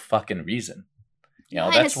 like, no fucking reason. You know,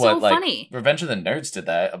 that's what, so like, funny. Revenge of the Nerds did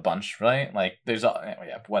that a bunch, right? Like, there's all,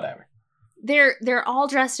 whatever. They're all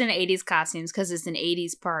dressed in 80s costumes because it's an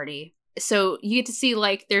 80s party. So you get to see,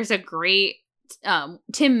 like, there's a great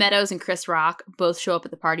Tim Meadows and Chris Rock both show up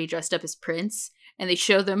at the party dressed up as Prince, and they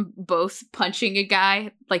show them both punching a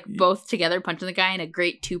guy, like both together punching the guy in a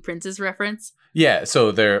great Two Princes reference. Yeah,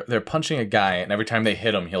 so they're punching a guy, and every time they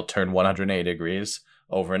hit him, he'll turn 180 degrees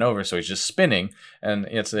over and over, so he's just spinning, and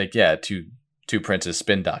it's like, Two Princes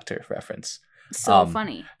Spin Doctor reference. So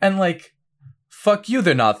funny. And, like, fuck you,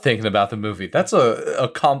 they're not thinking about the movie. That's a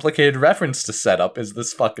complicated reference to set up, is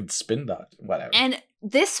this fucking Spin Doctor, whatever. And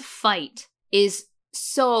this fight is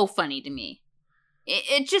so funny to me.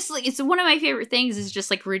 It just, like, it's one of my favorite things is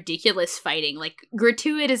just, like, ridiculous fighting, like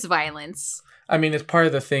gratuitous violence. I mean, it's part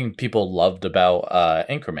of the thing people loved about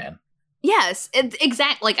Anchorman. Yes,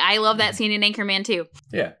 exactly. Like, I love that scene in Anchorman too.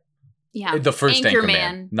 Yeah. Yeah. The first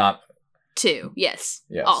Anchorman, not 2. Yes.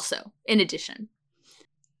 Also, in addition.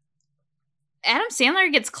 Adam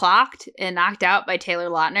Sandler gets clocked and knocked out by Taylor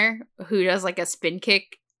Lautner, who does, like, a spin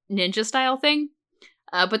kick ninja style thing.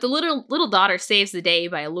 But the little daughter saves the day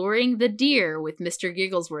by luring the deer with Mr.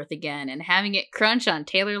 Gigglesworth again and having it crunch on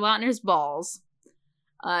Taylor Lautner's balls.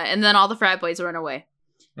 And then all the frat boys run away.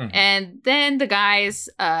 Mm-hmm. And then the guys,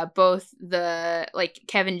 both the, like,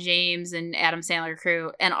 Kevin James and Adam Sandler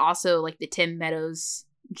crew, and also, like, the Tim Meadows,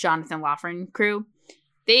 Jonathan Loughran crew,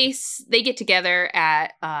 they get together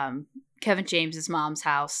at Kevin James's mom's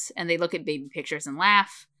house, and they look at baby pictures and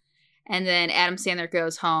laugh. And then Adam Sandler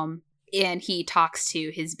goes home, and he talks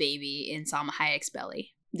to his baby in Salma Hayek's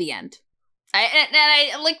belly. The end.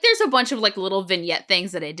 I like, there's a bunch of, like, little vignette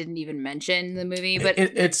things that I didn't even mention in the movie, but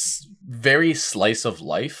it's very slice of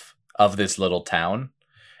life of this little town,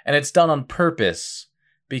 and it's done on purpose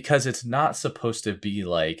because it's not supposed to be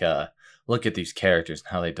like, look at these characters and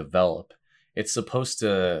how they develop. It's supposed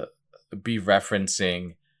to be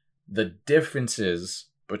referencing the differences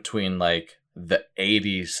between like the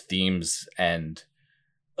 80s themes and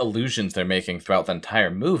allusions they're making throughout the entire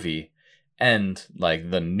movie and like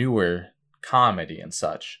the newer comedy and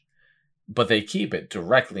such. But they keep it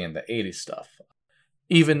directly in the 80s stuff.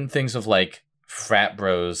 Even things of like frat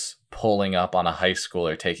bros pulling up on a high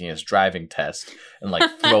schooler taking his driving test and like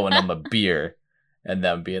throwing him a beer and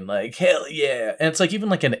them being like, hell yeah. And it's like even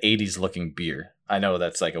like an 80s looking beer. I know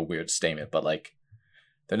that's like a weird statement, but like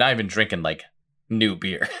they're not even drinking like new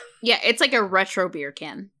beer. Yeah, it's like a retro beer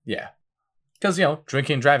can. Yeah. Because, you know,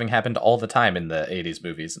 drinking and driving happened all the time in the 80s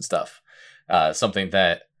movies and stuff. Something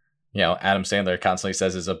that, you know, Adam Sandler constantly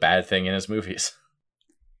says is a bad thing in his movies.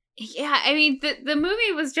 Yeah, I mean, the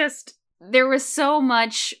movie was just, there was so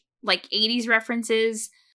much like 80s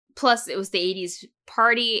references, plus it was the 80s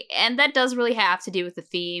party, and that does really have to do with the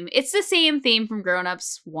theme. It's the same theme from Grown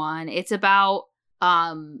Ups 1. It's about,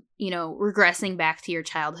 you know, regressing back to your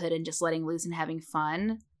childhood and just letting loose and having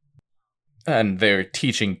fun. And they're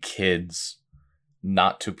teaching kids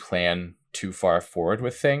not to plan too far forward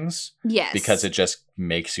with things. Yes. Because it just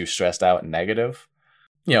makes you stressed out and negative.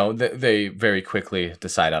 You know, they very quickly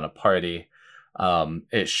decide on a party.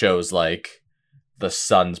 It shows like the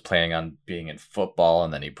son's planning on being in football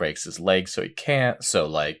and then he breaks his leg so he can't. So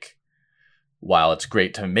like, while it's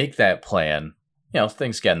great to make that plan, you know,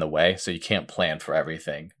 things get in the way. So you can't plan for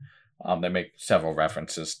everything. They make several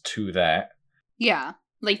references to that. Yeah.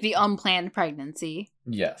 Like the unplanned pregnancy.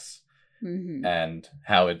 Yes. Mm-hmm. And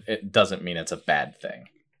how it doesn't mean it's a bad thing.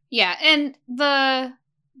 Yeah. And the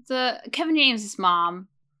Kevin James' mom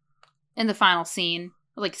in the final scene,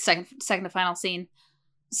 like second to final scene,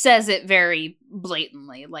 says it very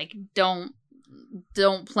blatantly. Like, don't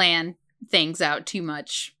plan things out too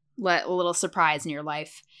much. Let a little surprise in your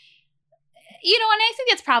life. You know, and I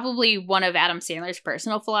think it's probably one of Adam Sandler's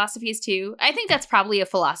personal philosophies too. I think that's probably a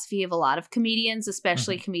philosophy of a lot of comedians,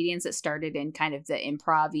 especially comedians that started in kind of the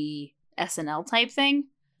improv-y SNL type thing.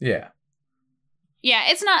 Yeah. Yeah,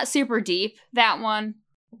 it's not super deep, that one.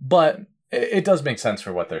 But it does make sense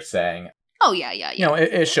for what they're saying. Oh, yeah. You know,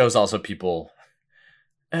 it shows also people,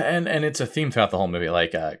 and it's a theme throughout the whole movie.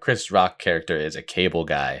 Like, Chris Rock character is a cable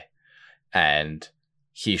guy, and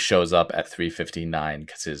he shows up at 3:59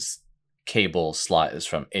 because his cable slot is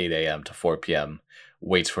from 8 a.m. to 4 p.m.,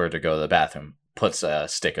 waits for her to go to the bathroom, puts a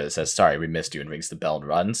sticker that says, sorry, we missed you, and rings the bell and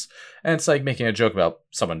runs. And it's like making a joke about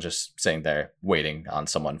someone just sitting there waiting on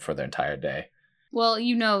someone for their entire day. Well,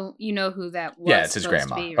 you know who that was. Yeah, it's his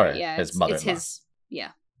grandma, be, or right? Yeah, his mother-in-law. It's his,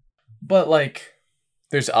 yeah. But, like,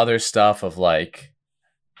 there's other stuff of, like,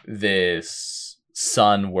 this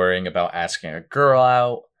son worrying about asking a girl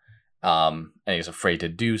out, and he's afraid to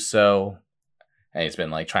do so. And he's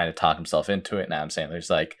been, like, trying to talk himself into it. And Adam Sandler's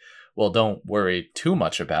like, well, don't worry too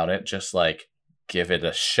much about it. Just, like, give it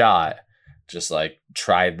a shot. Just, like,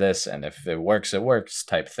 try this. And if it works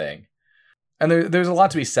type thing. And there's a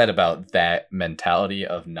lot to be said about that mentality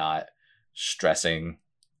of not stressing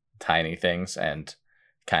tiny things and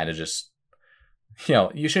kind of just, you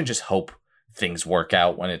know, you shouldn't just hope things work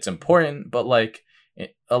out when it's important. But, like,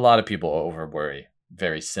 a lot of people over worry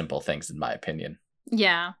very simple things, in my opinion.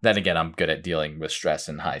 Yeah. Then again, I'm good at dealing with stress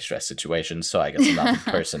in high stress situations, so I guess I'm not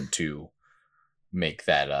the person to make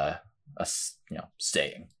that a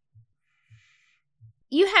saying.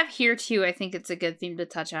 You have here too, I think it's a good theme to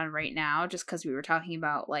touch on right now, just because we were talking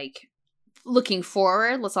about like looking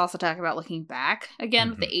forward. Let's also talk about looking back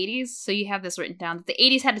again with the 80s. So you have this written down that the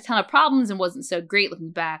 80s had a ton of problems and wasn't so great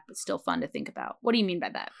looking back, but still fun to think about. What do you mean by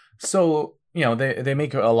that? So, you know, they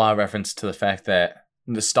make a lot of reference to the fact that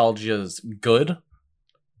nostalgia is good.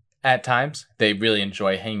 At times, they really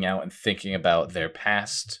enjoy hanging out and thinking about their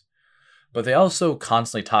past. But they also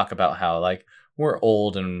constantly talk about how, like, we're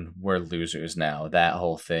old and we're losers now, that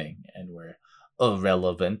whole thing, and we're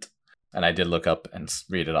irrelevant. And I did look up and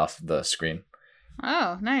read it off the screen.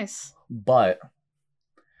 Oh, nice. But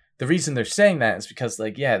the reason they're saying that is because,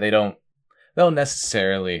 like, yeah, they don't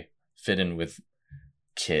necessarily fit in with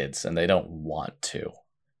kids, and they don't want to.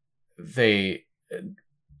 They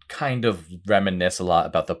kind of reminisce a lot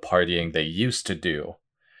about the partying they used to do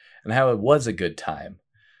and how it was a good time.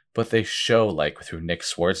 But they show, like, through Nick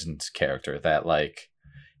Swartzen's character that, like,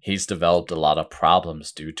 he's developed a lot of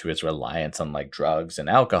problems due to his reliance on, like, drugs and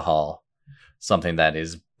alcohol, something that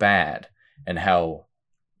is bad, and how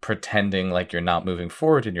pretending like you're not moving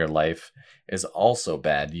forward in your life is also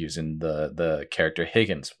bad, using the character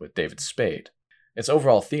Higgins with David Spade. Its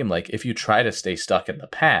overall theme, like, if you try to stay stuck in the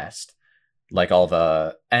past, like all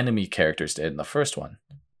the enemy characters did in the first one,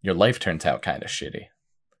 your life turns out kind of shitty.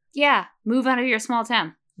 Yeah, move out of your small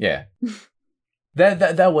town. Yeah.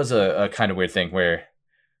 That was a kind of weird thing where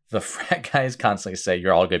the frat guys constantly say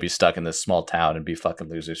you're all going to be stuck in this small town and be fucking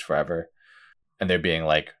losers forever. And they're being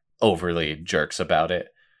like overly jerks about it.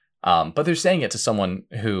 But they're saying it to someone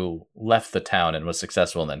who left the town and was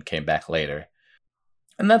successful and then came back later.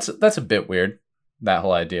 And that's a bit weird, that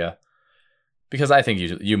whole idea. Because I think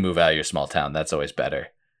you move out of your small town, that's always better.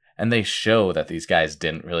 And they show that these guys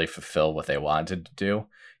didn't really fulfill what they wanted to do.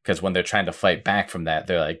 Because when they're trying to fight back from that,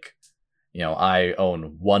 they're like, I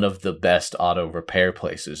own one of the best auto repair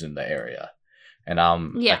places in the area. And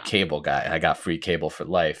I'm a cable guy. I got free cable for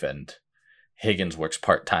life. And Higgins works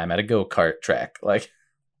part-time at a go-kart track. Like,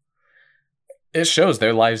 it shows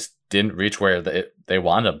their lives didn't reach where they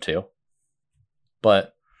wanted them to.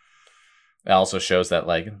 But it also shows that,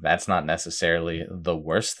 like, that's not necessarily the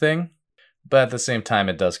worst thing. But at the same time,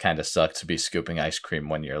 it does kind of suck to be scooping ice cream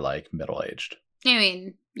when you're, like, middle-aged. I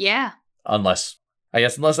mean, yeah. Unless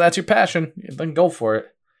that's your passion, then go for it.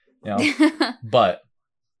 But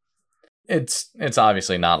it's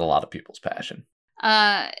obviously not a lot of people's passion.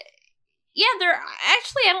 Yeah,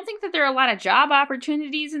 I don't think that there are a lot of job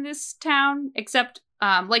opportunities in this town, except,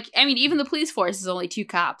 even the police force is only 2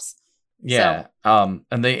 cops. Yeah, and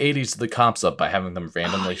they 80s the cops up by having them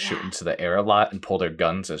randomly shoot into the air a lot and pull their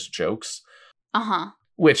guns as jokes. Uh-huh.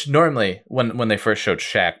 Which normally, when they first showed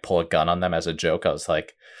Shaq pull a gun on them as a joke, I was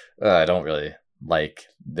like, I don't really like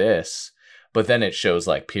this. But then it shows,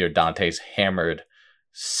 like, Peter Dante's hammered,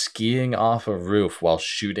 skiing off a roof while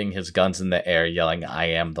shooting his guns in the air, yelling, "I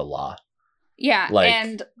am the law." Yeah,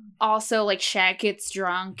 and also, like, Shaq gets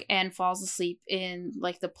drunk and falls asleep in,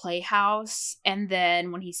 like, the playhouse, and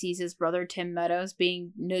then when he sees his brother Tim Meadows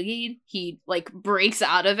being noogied, he, like, breaks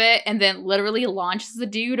out of it and then literally launches the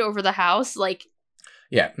dude over the house, like...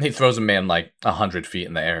 Yeah, he throws a man, like, 100 feet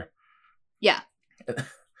in the air. Yeah.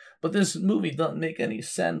 But this movie doesn't make any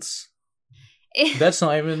sense. That's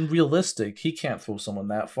not even realistic. He can't throw someone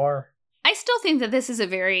that far. I still think that this is a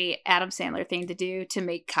very Adam Sandler thing to do, to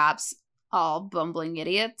make cops all bumbling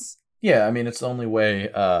idiots. Yeah, I mean, it's the only way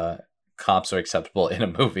cops are acceptable in a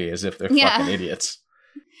movie is if they're fucking idiots.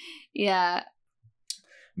 Yeah.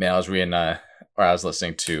 Man, I was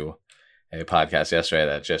listening to a podcast yesterday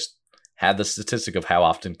that just had the statistic of how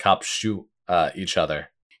often cops shoot each other.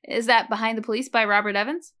 Is that Behind the Police by Robert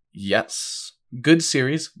Evans? Yes. Good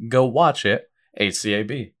series. Go watch it.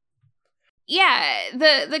 HCAB. Yeah,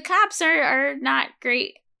 the cops are not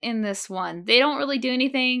great in this one. They don't really do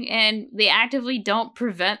anything, and they actively don't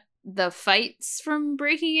prevent the fights from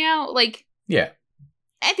breaking out. Like, yeah,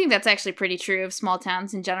 I think that's actually pretty true of small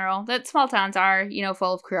towns in general. That small towns are,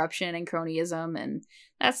 full of corruption and cronyism, and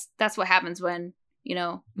that's what happens when,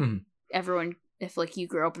 everyone, if, like, you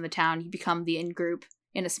grow up in the town, you become the in-group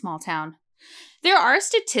in a small town. There are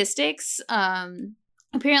statistics.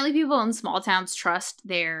 Apparently people in small towns trust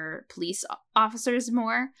their police officers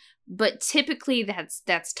more, but typically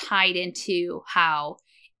that's tied into how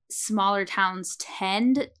smaller towns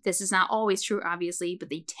tend, this is not always true, obviously, but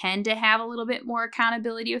they tend to have a little bit more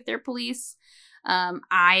accountability with their police.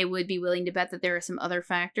 I would be willing to bet that there are some other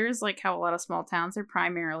factors, like how a lot of small towns are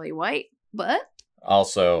primarily white, but...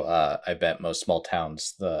 Also, I bet most small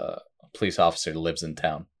towns, the police officer lives in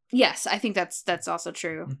town. Yes, I think that's also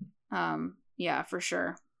true. Yeah, for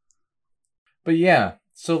sure. But yeah,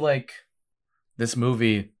 so, like, this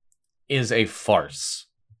movie is a farce.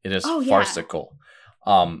 It is farcical.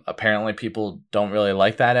 Apparently people don't really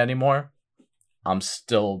like that anymore. I'm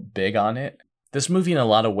still big on it. This movie in a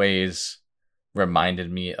lot of ways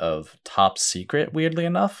reminded me of Top Secret, weirdly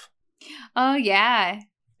enough. Oh, yeah.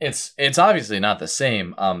 It's obviously not the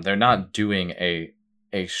same. They're not doing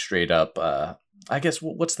a straight up, I guess,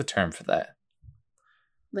 what's the term for that?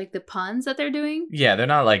 Like the puns that they're doing? Yeah, they're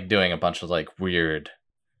not, like, doing a bunch of, like, weird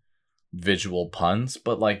visual puns,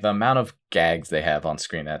 but, like, the amount of gags they have on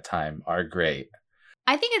screen at time are great.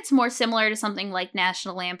 I think it's more similar to something like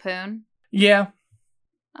National Lampoon. Yeah.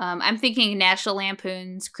 I'm thinking National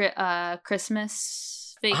Lampoon's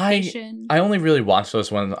Christmas Vacation. I only really watched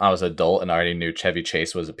those when I was adult and I already knew Chevy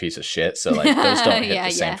Chase was a piece of shit, so, like, those don't hit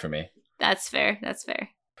the same for me. That's fair. But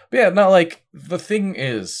yeah, no, like, the thing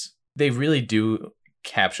is, they really do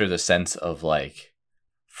capture the sense of, like,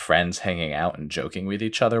 friends hanging out and joking with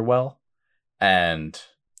each other well. And,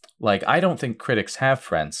 like, I don't think critics have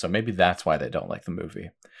friends, so maybe that's why they don't like the movie.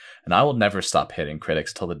 And I will never stop hitting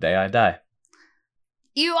critics till the day I die.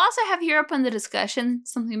 You also have here up on the discussion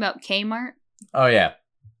something about Kmart. Oh, yeah.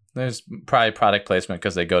 There's probably product placement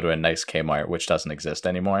because they go to a nice Kmart, which doesn't exist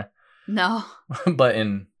anymore. No. But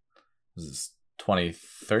in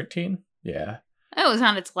 2013? Yeah. It was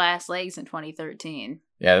on its last legs in 2013.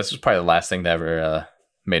 Yeah, this was probably the last thing that ever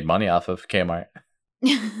made money off of Kmart.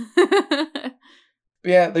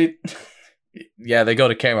 Yeah, they go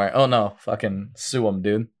to Kmart. Oh no, fucking sue him,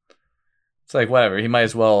 dude. It's like, whatever. He might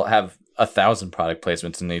as well have 1,000 product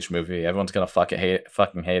placements in each movie. Everyone's gonna fucking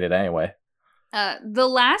hate it anyway. The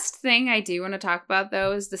last thing I do want to talk about,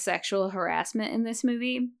 though, is the sexual harassment in this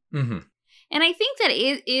movie. Mm-hmm. And I think that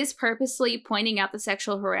it is purposely pointing out the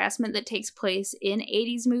sexual harassment that takes place in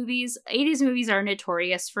 80s movies. 80s movies are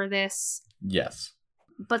notorious for this. Yes.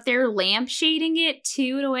 But they're lampshading it,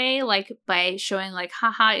 too, in a way, like, by showing, like,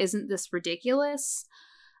 haha, isn't this ridiculous?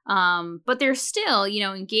 But they're still,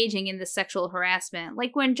 engaging in the sexual harassment.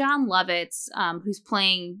 Like when John Lovitz, who's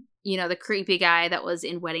playing, the creepy guy that was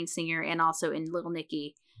in Wedding Singer and also in Little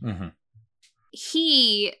Nicky, mm-hmm.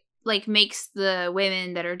 he, like, makes the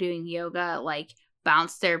women that are doing yoga, like,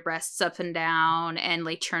 bounce their breasts up and down and,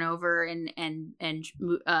 like, turn over and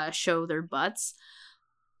show their butts.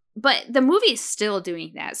 But the movie is still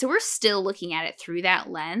doing that. So we're still looking at it through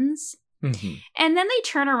that lens. Mm-hmm. And then they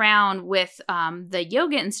turn around with the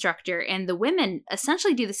yoga instructor, and the women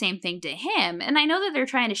essentially do the same thing to him. And I know that they're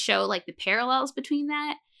trying to show, like, the parallels between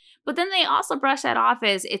that. But then they also brush that off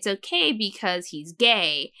as it's okay because he's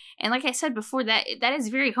gay. And like I said before, that is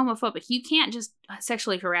very homophobic. You can't just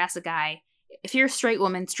sexually harass a guy. If you're a straight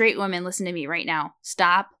woman, listen to me right now.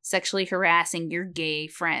 Stop sexually harassing your gay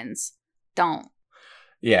friends. Don't.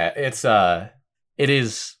 Yeah, it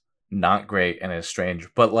is not great and it's strange.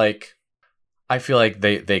 But, like, I feel like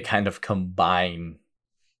they kind of combine,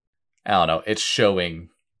 I don't know, it's showing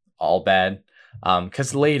all bad.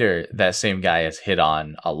 Because later, that same guy is hit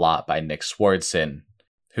on a lot by Nick Swardson,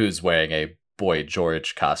 who's wearing a Boy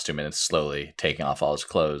George costume and is slowly taking off all his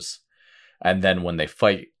clothes. And then when they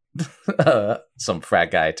fight some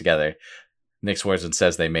frat guy together, Nick Swardson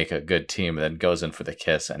says they make a good team and then goes in for the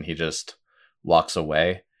kiss and he just walks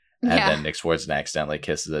away. And then Nick Swardson accidentally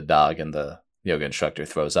kisses a dog and the yoga instructor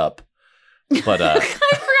throws up. But I forgot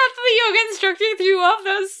the yoga instructor threw up.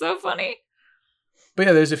 That was so funny. But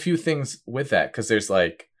yeah, there's a few things with that because there's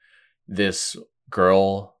like this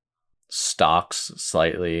girl stalks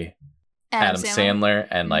slightly Adam Sandler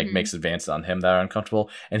and like makes advances on him that are uncomfortable,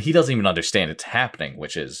 and he doesn't even understand it's happening,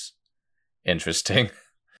 which is interesting.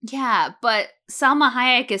 Yeah, but Salma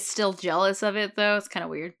Hayek is still jealous of it, though. It's kind of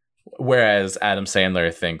weird. Whereas Adam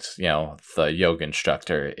Sandler thinks, the yoga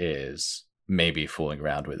instructor is maybe fooling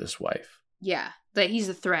around with his wife. Yeah, that he's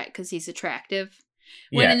a threat because he's attractive.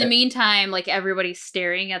 When in the meantime, like, everybody's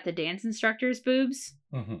staring at the dance instructor's boobs.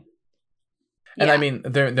 Mm-hmm. And I mean,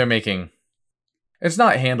 they're making, it's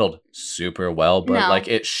not handled super well, but like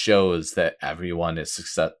it shows that everyone is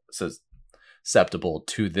susceptible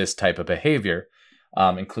to this type of behavior,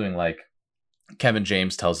 including like Kevin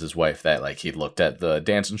James tells his wife that like he looked at the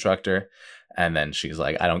dance instructor and then she's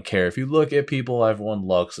like, I don't care if you look at people, everyone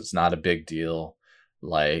looks, it's not a big deal.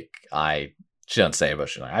 Like she doesn't say it, but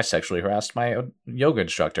she's like, I sexually harassed my yoga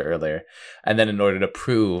instructor earlier. And then in order to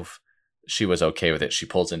prove she was okay with it, she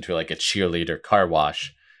pulls into like a cheerleader car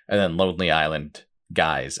wash, and then Lonely Island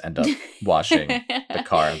guys end up washing the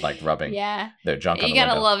car and like rubbing their junk on the window. You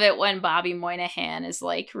gotta love it when Bobby Moynihan is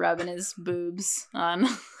like rubbing his boobs on.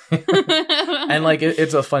 And like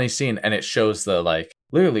it's a funny scene, and it shows the like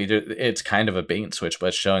literally it's kind of a bait and switch, but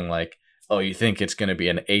it's showing like, oh, you think it's gonna be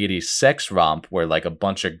an 80s sex romp where like a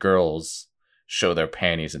bunch of girls show their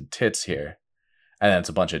panties and tits here, and then it's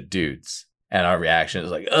a bunch of dudes, and our reaction is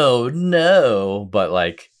like, oh no, but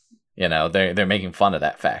like, they're making fun of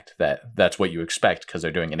that fact that that's what you expect because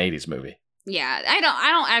they're doing an 80s movie. Yeah, I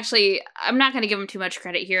don't actually, I'm not going to give them too much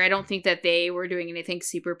credit here. I don't think that they were doing anything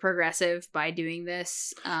super progressive by doing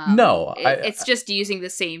this. No, it's just using the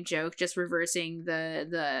same joke, just reversing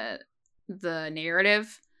the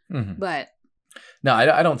narrative. Mm-hmm. But no,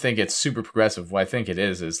 I don't think it's super progressive. What I think it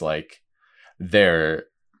is like they're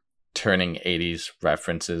turning 80s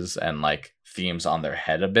references and like themes on their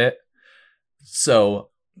head a bit. So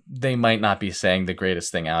they might not be saying the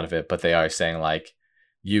greatest thing out of it, but they are saying like,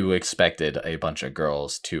 you expected a bunch of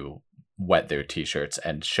girls to wet their t-shirts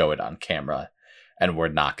and show it on camera, and we're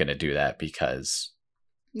not going to do that because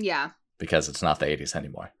it's not the 80s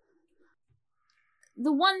anymore.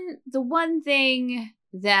 The one thing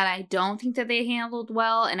that I don't think that they handled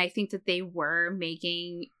well, and I think that they were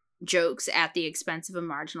making jokes at the expense of a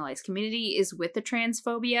marginalized community, is with the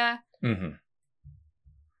transphobia. Mm-hmm.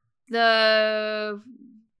 The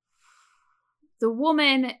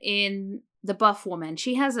woman in the buff woman,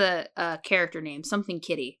 she has a character name, something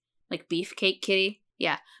Kitty, like Beefcake Kitty.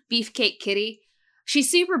 Yeah, Beefcake Kitty. She's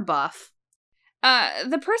super buff.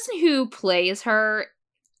 The person who plays her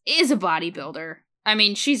is a bodybuilder. I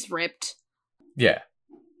mean, she's ripped. Yeah.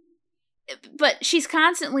 But she's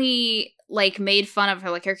constantly, like, made fun of her.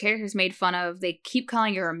 Like, her character's made fun of. They keep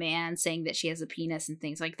calling her a man, saying that she has a penis and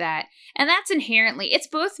things like that. And that's inherently, it's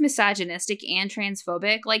both misogynistic and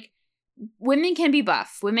transphobic. Like, women can be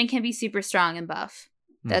buff. Women can be super strong and buff.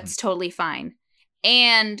 That's totally fine.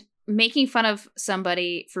 And making fun of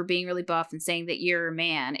somebody for being really buff and saying that you're a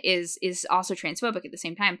man is also transphobic at the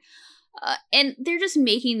same time. And they're just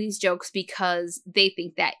making these jokes because they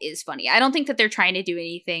think that is funny. I don't think that they're trying to do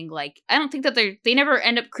anything like, I don't think that they never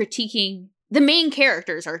end up critiquing, the main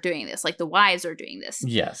characters are doing this, like the wives are doing this.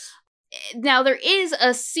 Yes. Now there is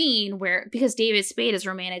a scene where, because David Spade is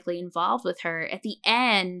romantically involved with her, at the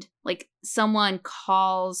end, like someone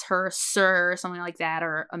calls her sir or something like that,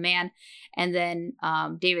 or a man, and then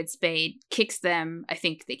David Spade kicks them. I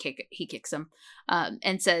think he kicks them,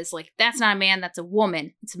 and says, like, that's not a man, that's a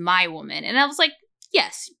woman. It's my woman. And I was like,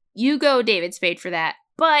 yes, you go David Spade for that.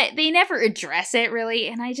 But they never address it really,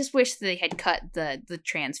 and I just wish they had cut the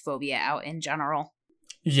transphobia out in general.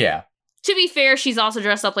 Yeah. To be fair, she's also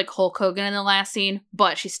dressed up like Hulk Hogan in the last scene,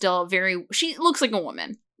 but she's still she looks like a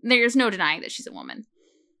woman. There's no denying that she's a woman.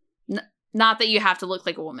 Not that you have to look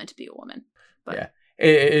like a woman to be a woman. But yeah.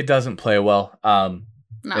 It doesn't play well. No.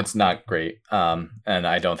 It's not great. And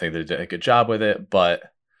I don't think they did a good job with it, but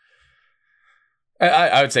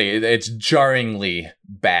I would say it's jarringly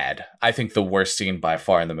bad. I think the worst scene by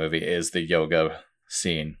far in the movie is the yoga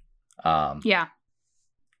scene. Yeah.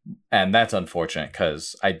 And that's unfortunate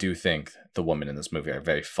because I do think the women in this movie are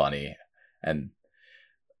very funny. And,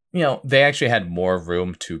 you know, they actually had more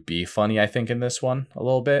room to be funny, I think, in this one a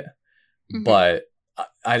little bit. Mm-hmm. But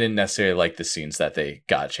I didn't necessarily like the scenes that they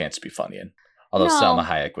got a chance to be funny in. Although Salma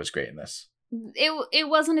Hayek was great in this. It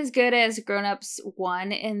wasn't as good as Grown Ups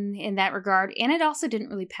 1 in that regard. And it also didn't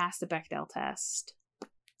really pass the Bechdel test.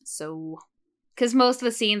 So, because most of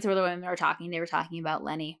the scenes where the women were talking, they were talking about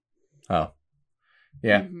Lenny. Oh.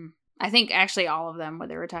 Yeah. Mm-hmm. I think actually all of them, where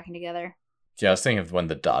they were talking together. Yeah, I was thinking of when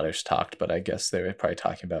the daughters talked, but I guess they were probably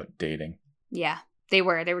talking about dating. Yeah, they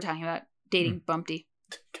were. They were talking about dating Bumpty.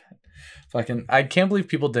 Fucking, I can't believe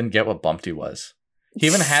people didn't get what Bumpty was. He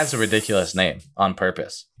even has a ridiculous name on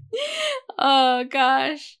purpose. Oh,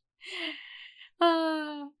 gosh.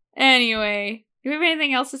 Anyway, do we have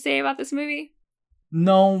anything else to say about this movie?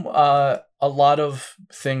 No, a lot of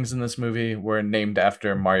things in this movie were named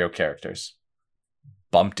after Mario characters.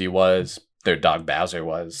 Bumpty was, their dog Bowser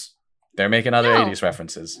was. They're making other 80s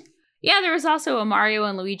references. Yeah, there was also a Mario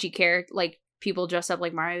and Luigi character, like people dressed up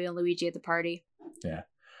like Mario and Luigi at the party. Yeah.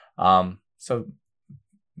 So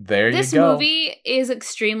there you go. This movie is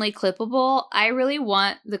extremely clippable. I really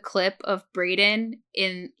want the clip of Brayden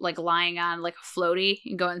in, like, lying on like a floaty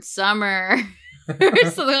and going summer or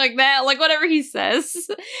something like that. Like whatever he says.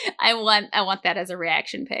 I want that as a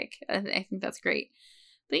reaction pic. I think that's great.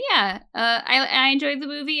 But yeah, I enjoyed the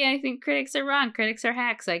movie. I think critics are wrong. Critics are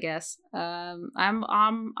hacks, I guess. I'm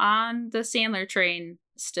on the Sandler train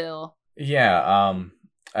still. Yeah,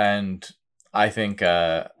 and I think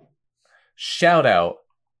shout out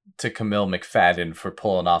to Camille McFadden for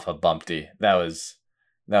pulling off a Bumpty. That was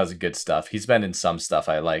good stuff. He's been in some stuff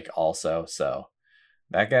I like also, so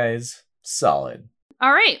that guy's solid.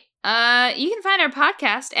 All right. You can find our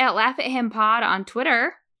podcast at Laugh at Him Pod on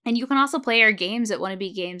Twitter. And you can also play our games at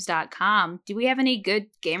wannabegames.com. Do we have any good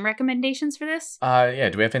game recommendations for this? Yeah.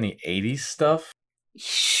 Do we have any 80s stuff?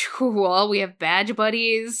 Well, we have Badge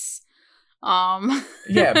Buddies.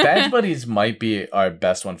 Yeah, Badge Buddies might be our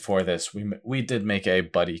best one for this. We did make a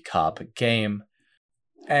buddy cop game,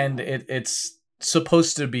 and it's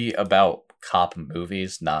supposed to be about cop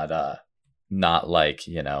movies, not like,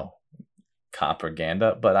 you know,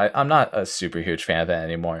 cop-propaganda. But I'm not a super huge fan of that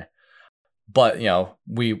anymore. But, you know,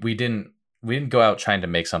 we didn't go out trying to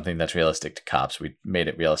make something that's realistic to cops. We made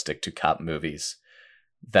it realistic to cop movies.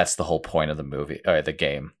 That's the whole point of the movie or the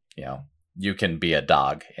game. You know, you can be a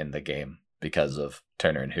dog in the game because of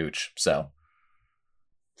Turner and Hooch. So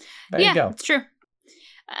there you go. It's true.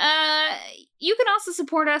 You can also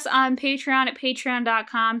support us on Patreon at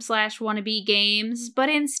patreon.com/wannabegames. But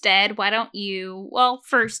instead, why don't you? Well,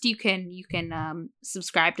 first you can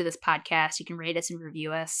subscribe to this podcast. You can rate us and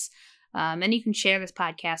review us. And you can share this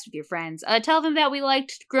podcast with your friends. Tell them that we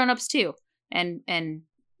liked Grown Ups too, and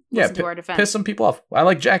listen to our defense. Piss some people off. I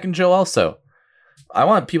like Jack and Jill also. I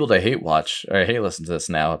want people to hate watch or hate listen to this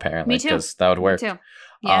now. Apparently, because that would work. Me too.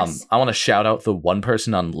 Yes. I want to shout out the one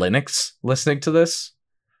person on Linux listening to this.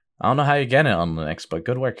 I don't know how you get it on Linux, but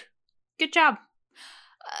good work. Good job.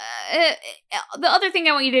 The other thing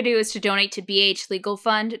I want you to do is to donate to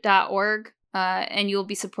bhlegalfund.org, and you'll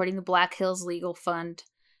be supporting the Black Hills Legal Fund.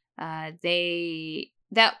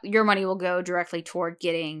 That your money will go directly toward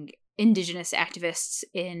getting indigenous activists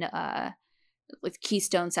in with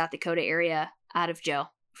Keystone, South Dakota area out of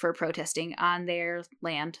jail for protesting on their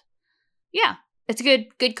land. Yeah, it's a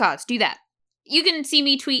good cause. Do that. You can see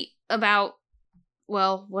me tweet about,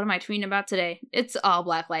 well, what am I tweeting about today? It's all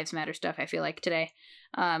Black Lives Matter stuff, I feel like, today.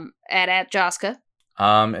 At Joska.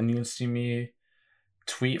 And you can see me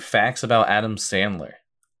tweet facts about Adam Sandler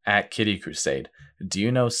at Kitty Crusade. Do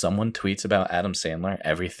you know someone tweets about Adam Sandler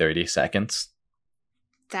every 30 seconds?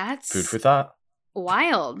 That's food for thought.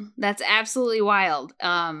 Wild. That's absolutely wild.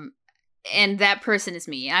 And that person is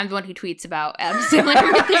me. I'm the one who tweets about Adam Sandler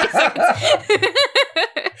every 30 seconds.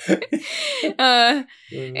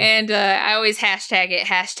 And I always hashtag it.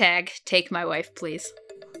 Hashtag take my wife, please.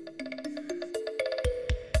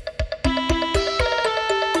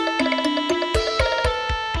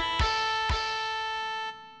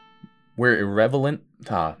 We're irrelevant.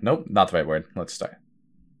 Nope, not the right word. Let's start.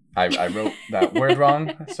 I wrote that word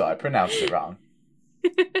wrong, so I pronounced it wrong.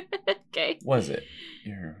 Okay. Was it?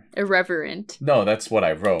 Irreverent. No, that's what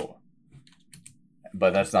I wrote.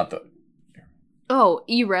 But that's not the... Oh,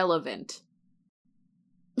 irrelevant.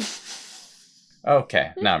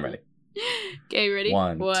 Okay, now I'm ready. Okay, ready?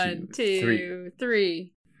 One, two,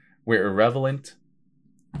 three. We're irrelevant.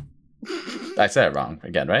 I said it wrong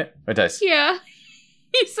again, right? Or did I Yeah.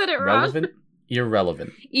 You said it wrong. Relevant?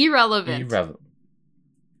 Irrelevant. Irrelevant.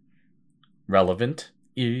 Relevant.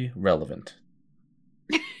 Irrelevant.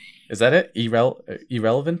 Is that it?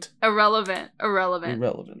 Irrelevant? Irrelevant.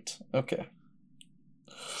 Irrelevant. Okay.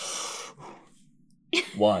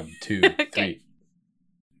 1, 2, Okay. 3.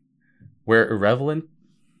 We're irrelevant?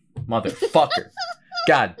 Motherfucker.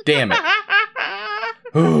 God damn it.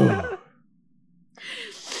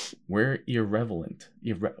 We're irrelevant.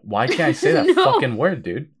 Why can't I say that fucking word,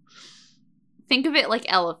 dude? Think of it like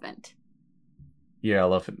elephant.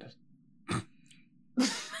 Irrelevant.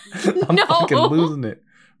 I'm fucking losing it.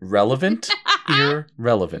 Relevant?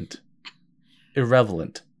 Irrelevant.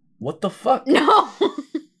 Irrelevant. What the fuck? No.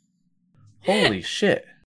 Holy shit.